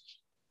taxes.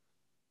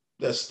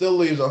 That still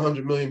leaves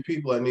 100 million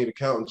people that need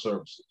accounting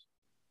services.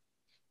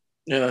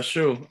 Yeah, that's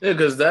true. Yeah,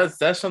 because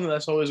that's something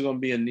that's always going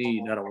to be a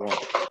need, not a want.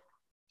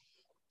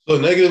 So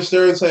negative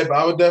stereotype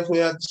I would definitely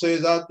have to say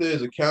is out there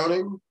is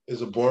accounting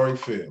is a boring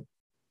field.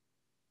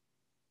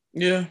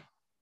 Yeah.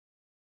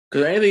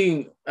 Because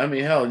anything, I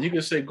mean, hell, you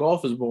could say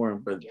golf is boring,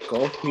 but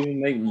golf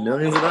can make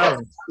millions of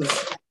dollars.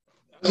 That's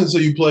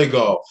until you play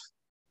golf.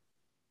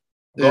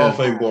 Golf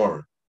ain't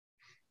boring.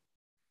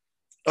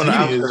 On the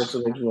outskirts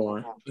of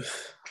boring.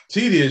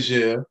 Tedious,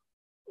 yeah,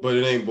 but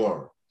it ain't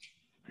boring.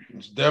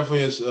 It's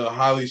definitely a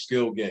highly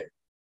skilled game.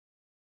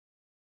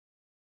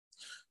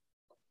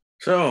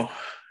 So,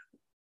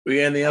 we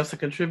got anything else to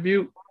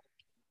contribute?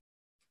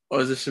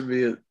 Or this should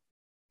be it?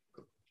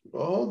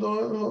 Well,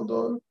 hold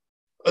on.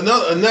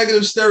 A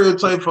negative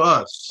stereotype for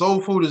us.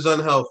 Soul food is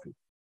unhealthy.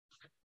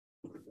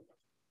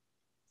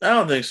 I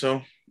don't think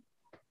so.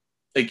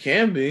 It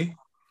can be.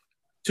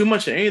 Too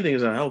much of anything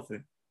is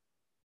unhealthy.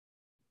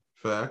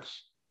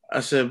 Facts. I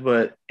said,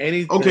 but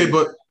anything. Okay,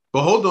 but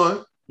hold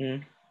on.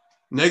 Mm-hmm.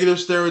 Negative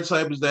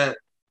stereotype is that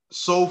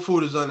soul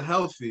food is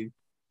unhealthy.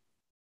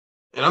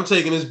 And I'm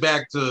taking this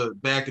back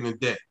in the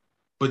day.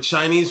 But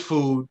Chinese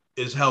food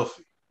is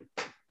healthy.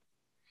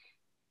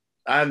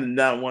 I've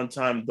not one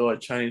time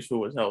thought Chinese food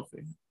was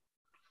healthy.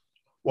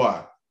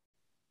 Why?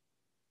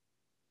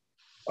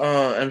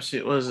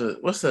 MC, what is it?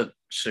 What's that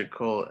shit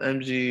called?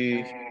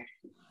 MSG?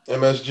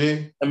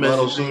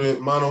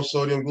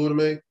 Monosodium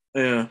glutamate?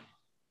 Yeah.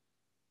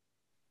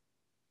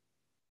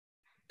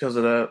 Because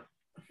of that.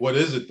 What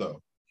is it,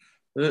 though?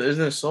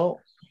 Isn't it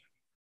salt?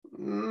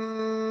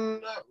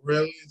 Not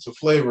really. It's a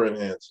flavor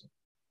enhancer.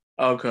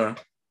 Okay.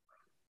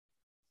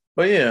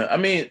 But yeah, I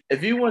mean,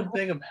 if you want to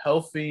think of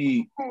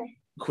healthy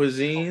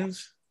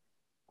cuisines,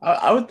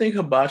 I would think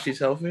hibashi's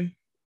healthy.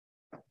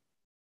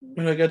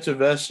 You know, get your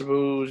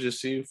vegetables, your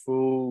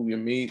seafood, your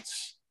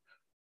meats.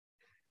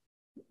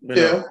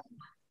 Yeah.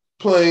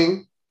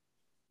 Plain.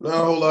 Not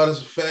a whole lot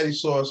of fatty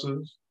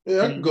sauces.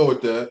 Yeah, I can go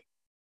with that.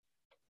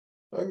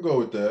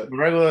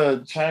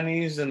 Regular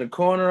Chinese in the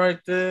corner right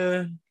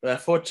there.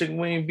 That 4 chicken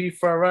wing, beef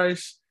fried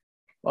rice,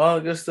 all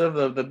the good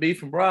stuff. The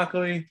beef and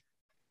broccoli.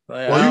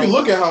 Like, well, you can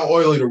look at how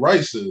oily the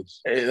rice is.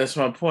 Hey, that's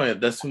my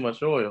point. That's too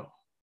much oil.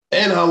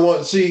 And how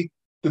long? See,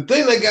 the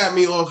thing that got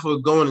me off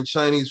of going to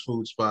Chinese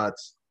food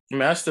spots. I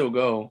mean, I still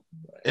go.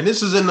 And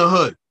this is in the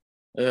hood.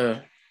 Yeah.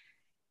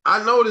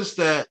 I noticed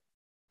that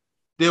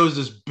there was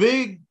this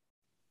big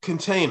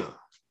container,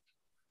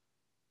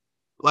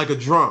 like a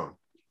drum,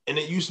 and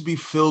it used to be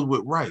filled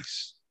with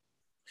rice.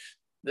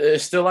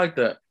 It's still like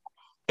that.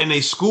 And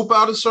they scoop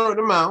out a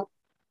certain amount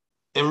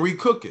and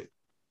recook it.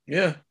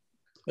 Yeah.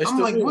 I'm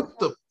like, what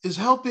the is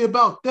healthy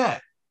about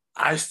that?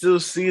 I still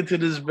see it to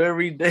this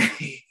very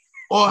day.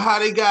 Or how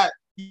they got,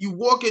 you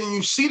walk in and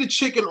you see the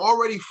chicken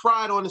already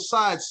fried on the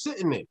side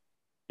sitting there.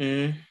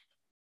 Mm-hmm.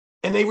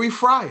 And they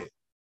refry it.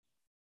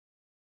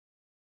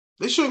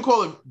 They shouldn't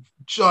call it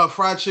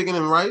fried chicken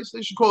and rice.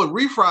 They should call it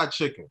refried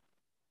chicken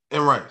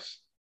and rice.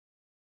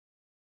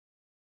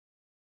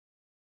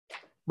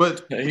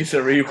 But he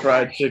said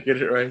refried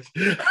chicken and rice.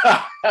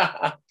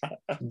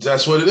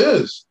 That's what it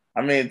is.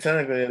 I mean,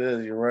 technically it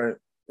is. You're right.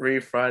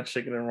 Refried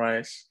chicken and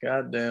rice.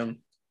 God damn.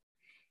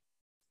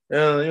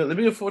 Yeah, let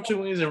me get 4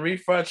 chicken wings and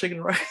refried chicken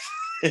and rice.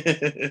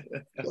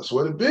 That's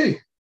what it be.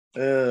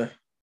 Yeah.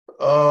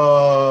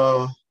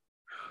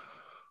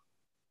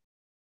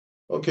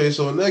 Okay,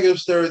 so negative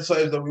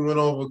stereotypes that we went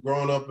over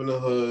growing up in the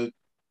hood.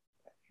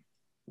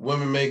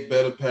 Women make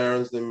better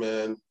parents than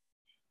men.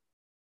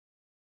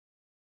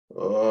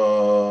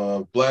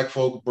 Black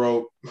folk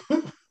broke.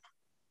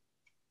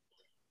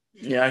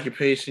 Yeah,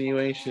 occupation, you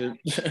ain't shit.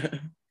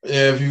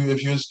 Yeah,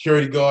 if you're a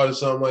security guard or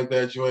something like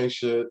that, you ain't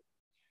shit.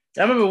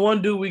 I remember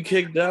one dude we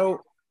kicked out.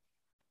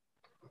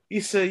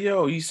 He said,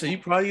 you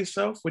proud of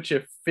yourself with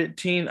your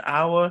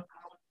 15-hour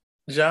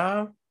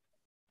job?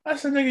 I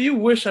said, nigga, you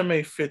wish I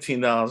made $15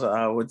 an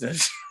hour with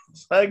this.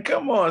 It's like,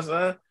 come on,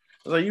 son. I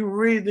was like, you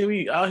really think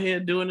we out here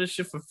doing this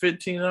shit for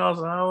 $15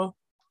 an hour?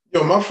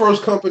 Yo, my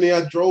first company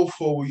I drove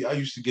for, I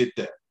used to get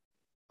that.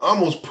 I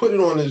almost put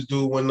it on this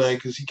dude one night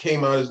because he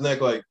came out his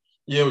neck like,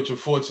 yeah, with your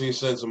 14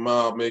 cents a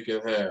mile, make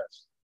it half.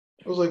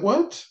 I was like,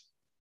 what?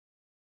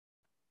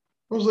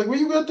 I was like, where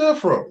you got that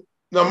from?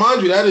 Now,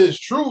 mind you, that is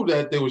true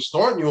that they were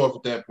starting you off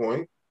at that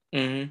point.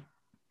 Mm-hmm.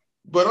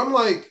 But I'm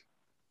like,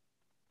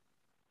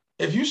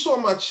 if you saw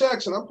my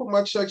checks and I put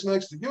my checks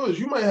next to yours,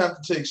 you might have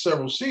to take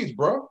several seats,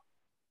 bro.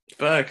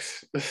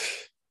 Facts.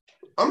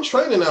 I'm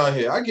training out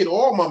here. I get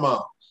all my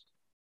miles.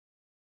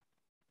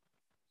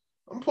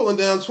 I'm pulling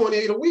down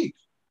 28 a week.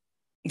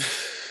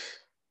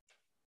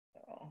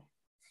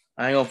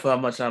 I ain't gonna put how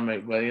much I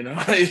make, but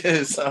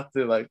it's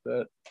something like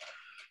that.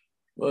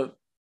 But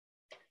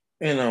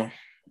You know.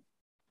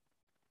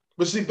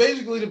 But see,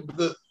 basically,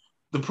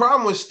 the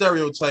problem with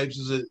stereotypes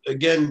is that,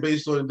 again,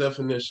 based on the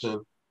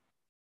definition,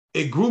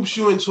 it groups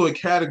you into a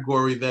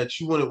category that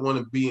you wouldn't want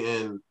to be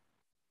in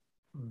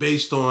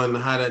based on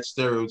how that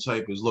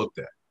stereotype is looked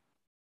at.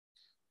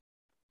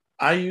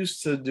 I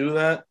used to do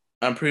that.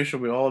 I'm pretty sure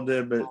we all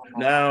did, but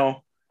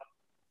now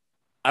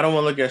I don't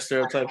want to look at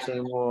stereotypes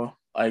anymore.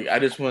 Like I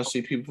just want to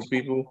see people for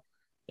people,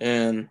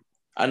 and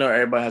I know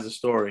everybody has a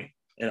story,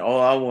 and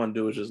all I want to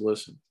do is just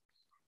listen.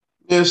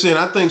 Yeah, see, and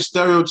I think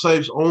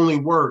stereotypes only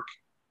work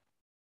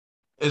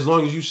as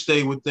long as you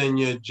stay within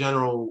your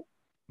general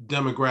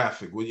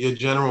demographic, with your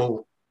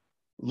general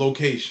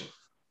location.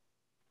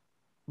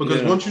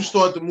 Because once you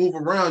start to move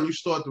around, you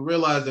start to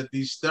realize that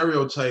these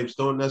stereotypes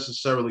don't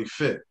necessarily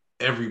fit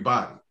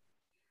everybody.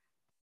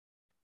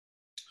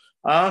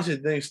 I honestly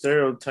think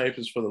stereotypes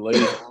is for the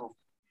lazy.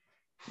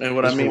 And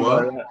what I mean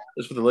by that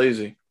is for the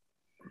lazy.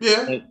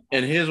 Yeah.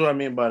 And here's what I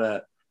mean by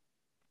that.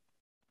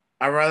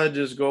 I'd rather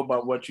just go by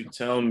what you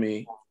tell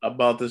me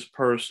about this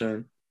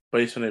person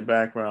based on their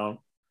background,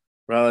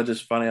 rather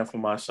just finding out for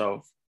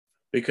myself.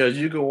 Because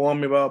you can warn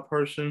me about a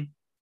person,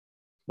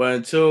 but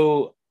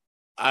until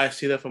I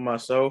see that for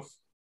myself,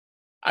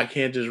 I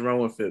can't just run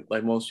with it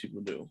like most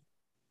people do.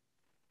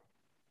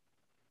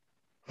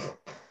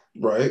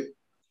 Right.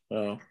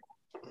 But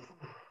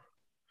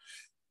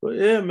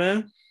yeah,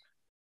 man.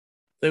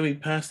 I think we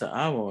passed the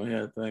hour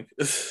here, I think.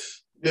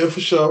 Yeah, for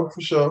sure.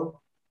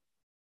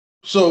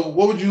 So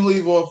what would you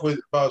leave off with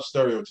about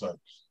stereotypes?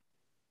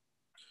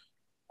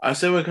 I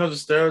say when it comes to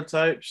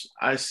stereotypes,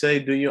 I say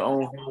do your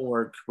own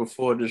homework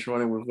before just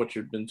running with what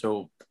you've been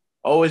told.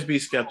 Always be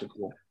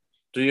skeptical.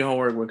 Do your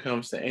homework when it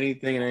comes to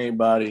anything and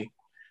anybody,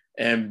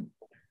 and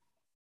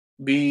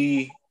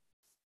make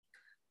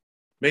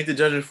the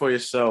judgment for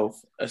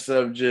yourself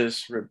instead of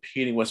just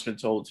repeating what's been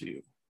told to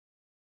you.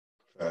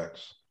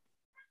 Facts.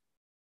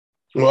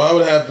 Well, I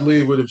would have to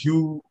leave with if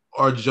you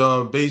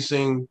are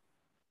basing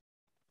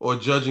or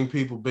judging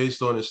people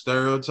based on a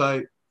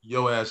stereotype,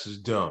 your ass is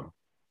dumb.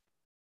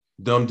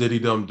 Dumb diddy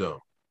dum dum.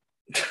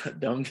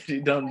 Dumb diddy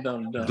dum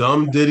dum dum.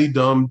 Dumb diddy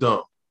dum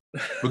dum.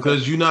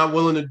 Because you're not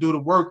willing to do the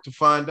work to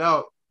find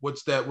out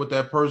what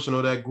that person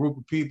or that group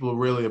of people are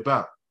really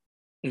about.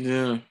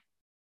 Yeah.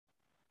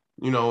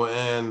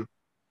 And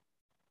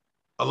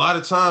a lot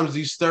of times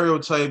these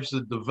stereotypes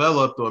are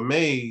developed or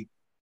made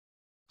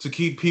to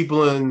keep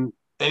people in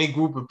any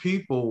group of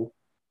people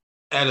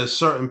at a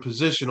certain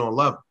position or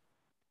level,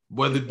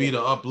 whether it be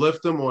to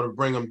uplift them or to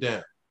bring them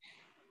down.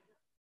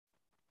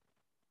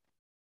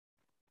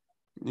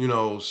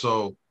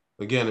 So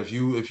again, if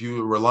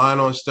you relying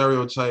on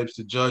stereotypes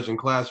to judge and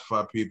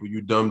classify people, you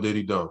dumb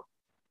diddy dumb.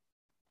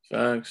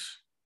 Facts.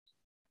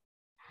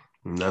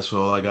 And that's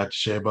all I got to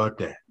say about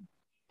that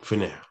for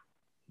now.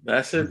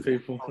 That's it,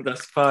 people.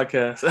 That's the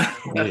podcast.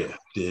 Yeah,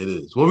 it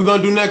is. What we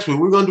gonna do next week?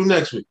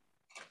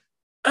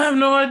 I have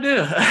no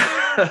idea.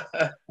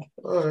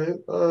 All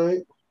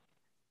right.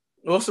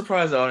 We'll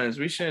surprise the audience.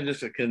 We shouldn't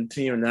just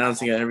continue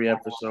announcing it every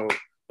episode.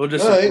 We'll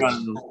just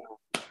surprise them.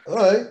 All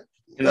right.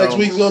 Next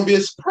week's gonna be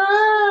a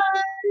surprise.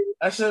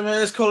 I said,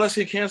 man, it's called Let's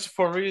Get Canceled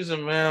for a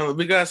reason, man.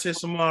 We gotta say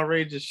some more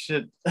outrageous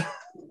shit.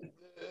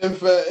 In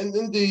fact,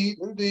 indeed.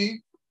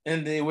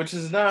 Which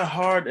is not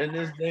hard in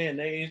this day and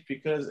age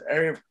because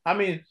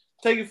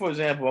take it for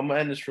example. I'm gonna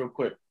end this real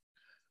quick.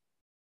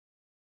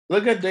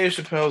 Look at Dave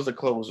Chappelle's The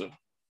Closer.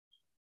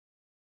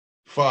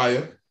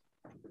 Fire.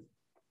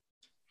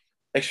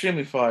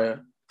 Extremely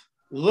fire.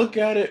 Look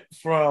at it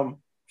from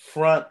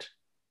front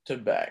to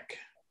back.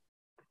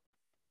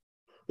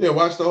 Yeah,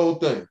 watch the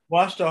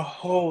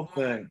whole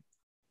thing.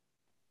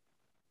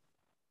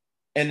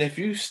 And if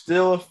you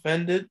still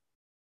offended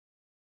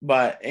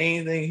by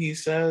anything he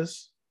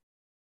says.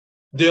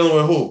 Dealing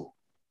with who?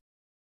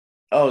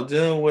 Oh,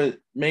 dealing with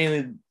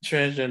mainly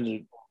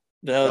transgender.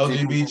 The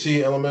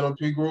LGBT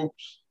LMNOP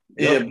groups?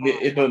 Yeah,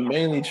 but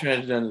mainly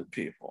transgender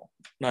people,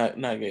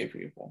 not gay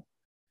people.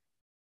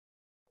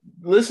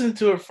 Listen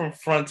to it from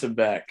front to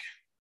back.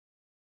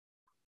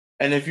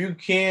 And if you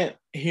can't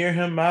hear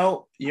him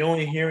out, you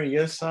only hearing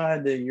your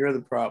side, then you're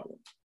the problem.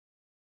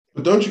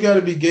 But don't you got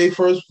to be gay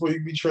first before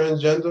you be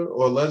transgender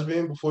or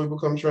lesbian before you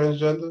become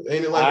transgender?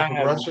 Ain't it like a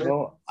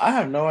progression? I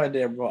have no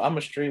idea, bro. I'm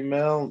a straight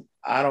male.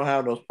 I don't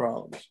have those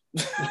problems.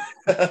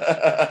 But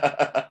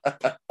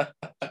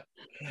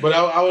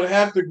I would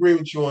have to agree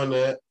with you on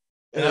that.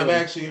 And I've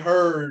actually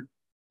heard,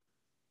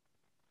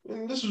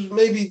 and this was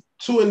maybe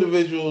 2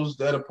 individuals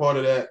that are part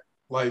of that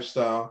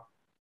lifestyle.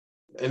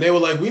 And they were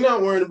like, we're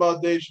not worried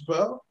about Dave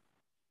Chappelle.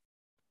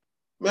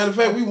 Matter of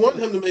fact, we want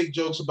him to make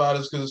jokes about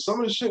us because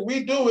some of the shit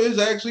we do is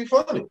actually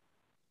funny.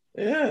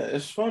 Yeah,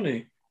 it's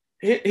funny.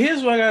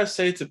 Here's what I gotta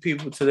say to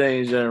people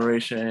today in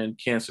generation and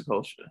cancel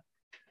culture.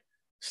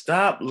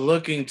 Stop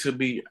looking to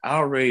be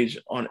outraged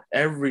on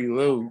every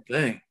little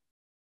thing.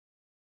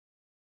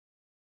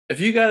 If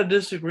you got a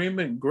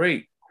disagreement,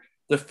 great.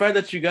 The fact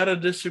that you got a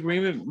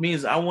disagreement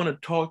means I want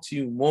to talk to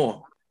you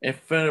more and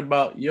find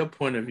about your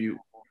point of view.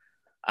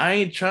 I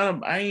ain't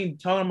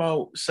talking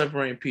about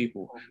separating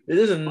people.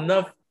 There's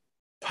enough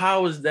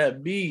powers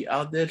that be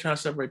out there trying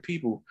to separate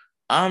people.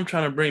 I'm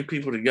trying to bring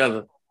people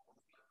together.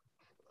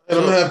 And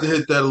I'm going to have to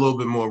hit that a little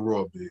bit more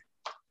raw, B.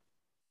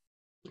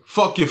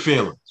 Fuck your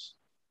feelings.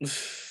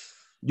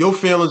 Your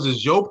feelings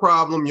is your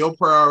problem, your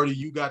priority.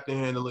 You got to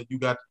handle it. You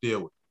got to deal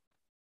with it.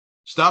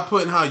 Stop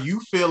putting how you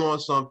feel on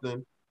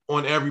something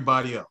on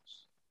everybody else.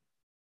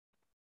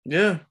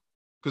 Yeah.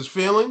 Because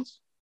feelings,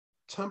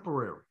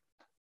 temporary.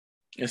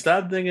 And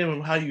stop thinking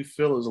of how you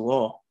feel is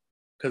law,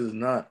 because it's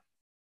not.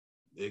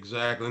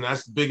 Exactly. And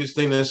that's the biggest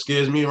thing that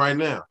scares me right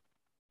now.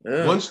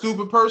 Yeah. One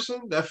stupid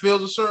person that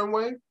feels a certain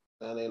way,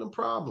 that ain't a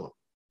problem.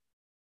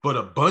 But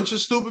a bunch of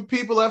stupid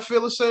people that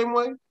feel the same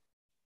way,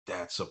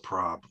 that's a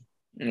problem.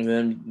 And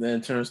then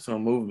it turns to a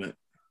movement.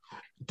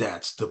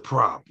 That's the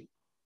problem.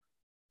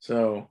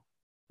 So,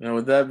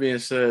 with that being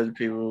said,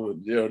 people,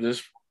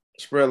 just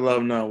spread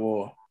love, not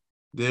war.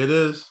 There it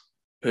is.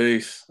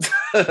 Peace.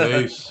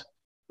 Peace.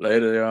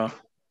 Later, y'all.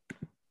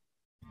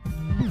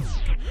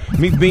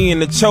 Me being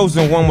the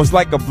chosen one was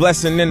like a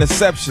blessing in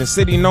deception.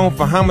 City known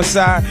for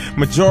homicide,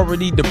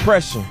 majority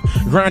depression.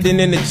 Grinding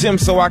in the gym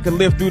so I could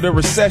live through the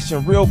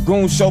recession. Real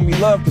goons show me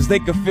love cause they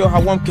could feel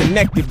how I'm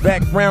connected.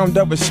 Background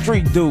of a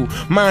street dude,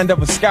 mind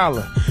of a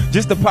scholar.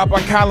 Just to pop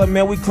our collar,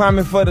 man, we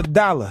climbing for the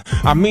dollar.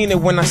 I mean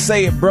it when I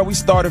say it, bro, we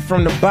started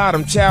from the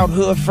bottom.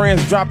 Childhood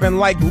friends dropping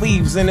like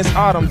leaves in this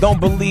autumn. Don't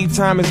believe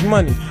time is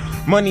money.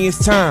 Money is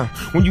time.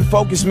 When you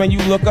focus, man, you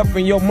look up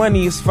and your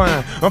money is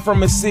fine. I'm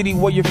from a city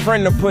where your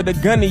friend will put a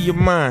gun in your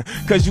mind.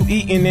 Cause you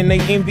eatin' and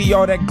they envy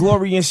all that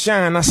glory and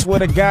shine. I swear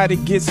to God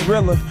it gets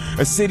realer.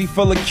 A city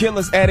full of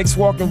killers, addicts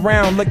walking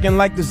around looking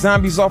like the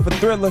zombies off a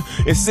Thriller.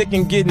 It's sick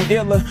and getting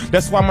iller.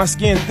 That's why my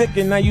skin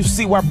thicker. Now you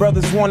see why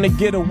brothers wanna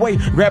get away.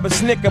 Grab a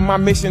Snicker. My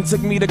mission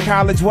took me to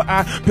college where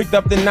I picked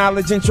up the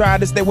knowledge and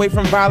tried to stay away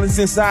from violence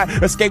inside.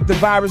 Escape the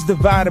virus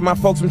divided my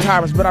folks from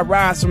tyrants. But I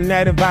rise from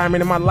that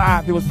environment in my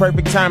life. It was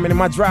perfect timing. And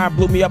my drive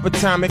blew me up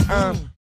atomic.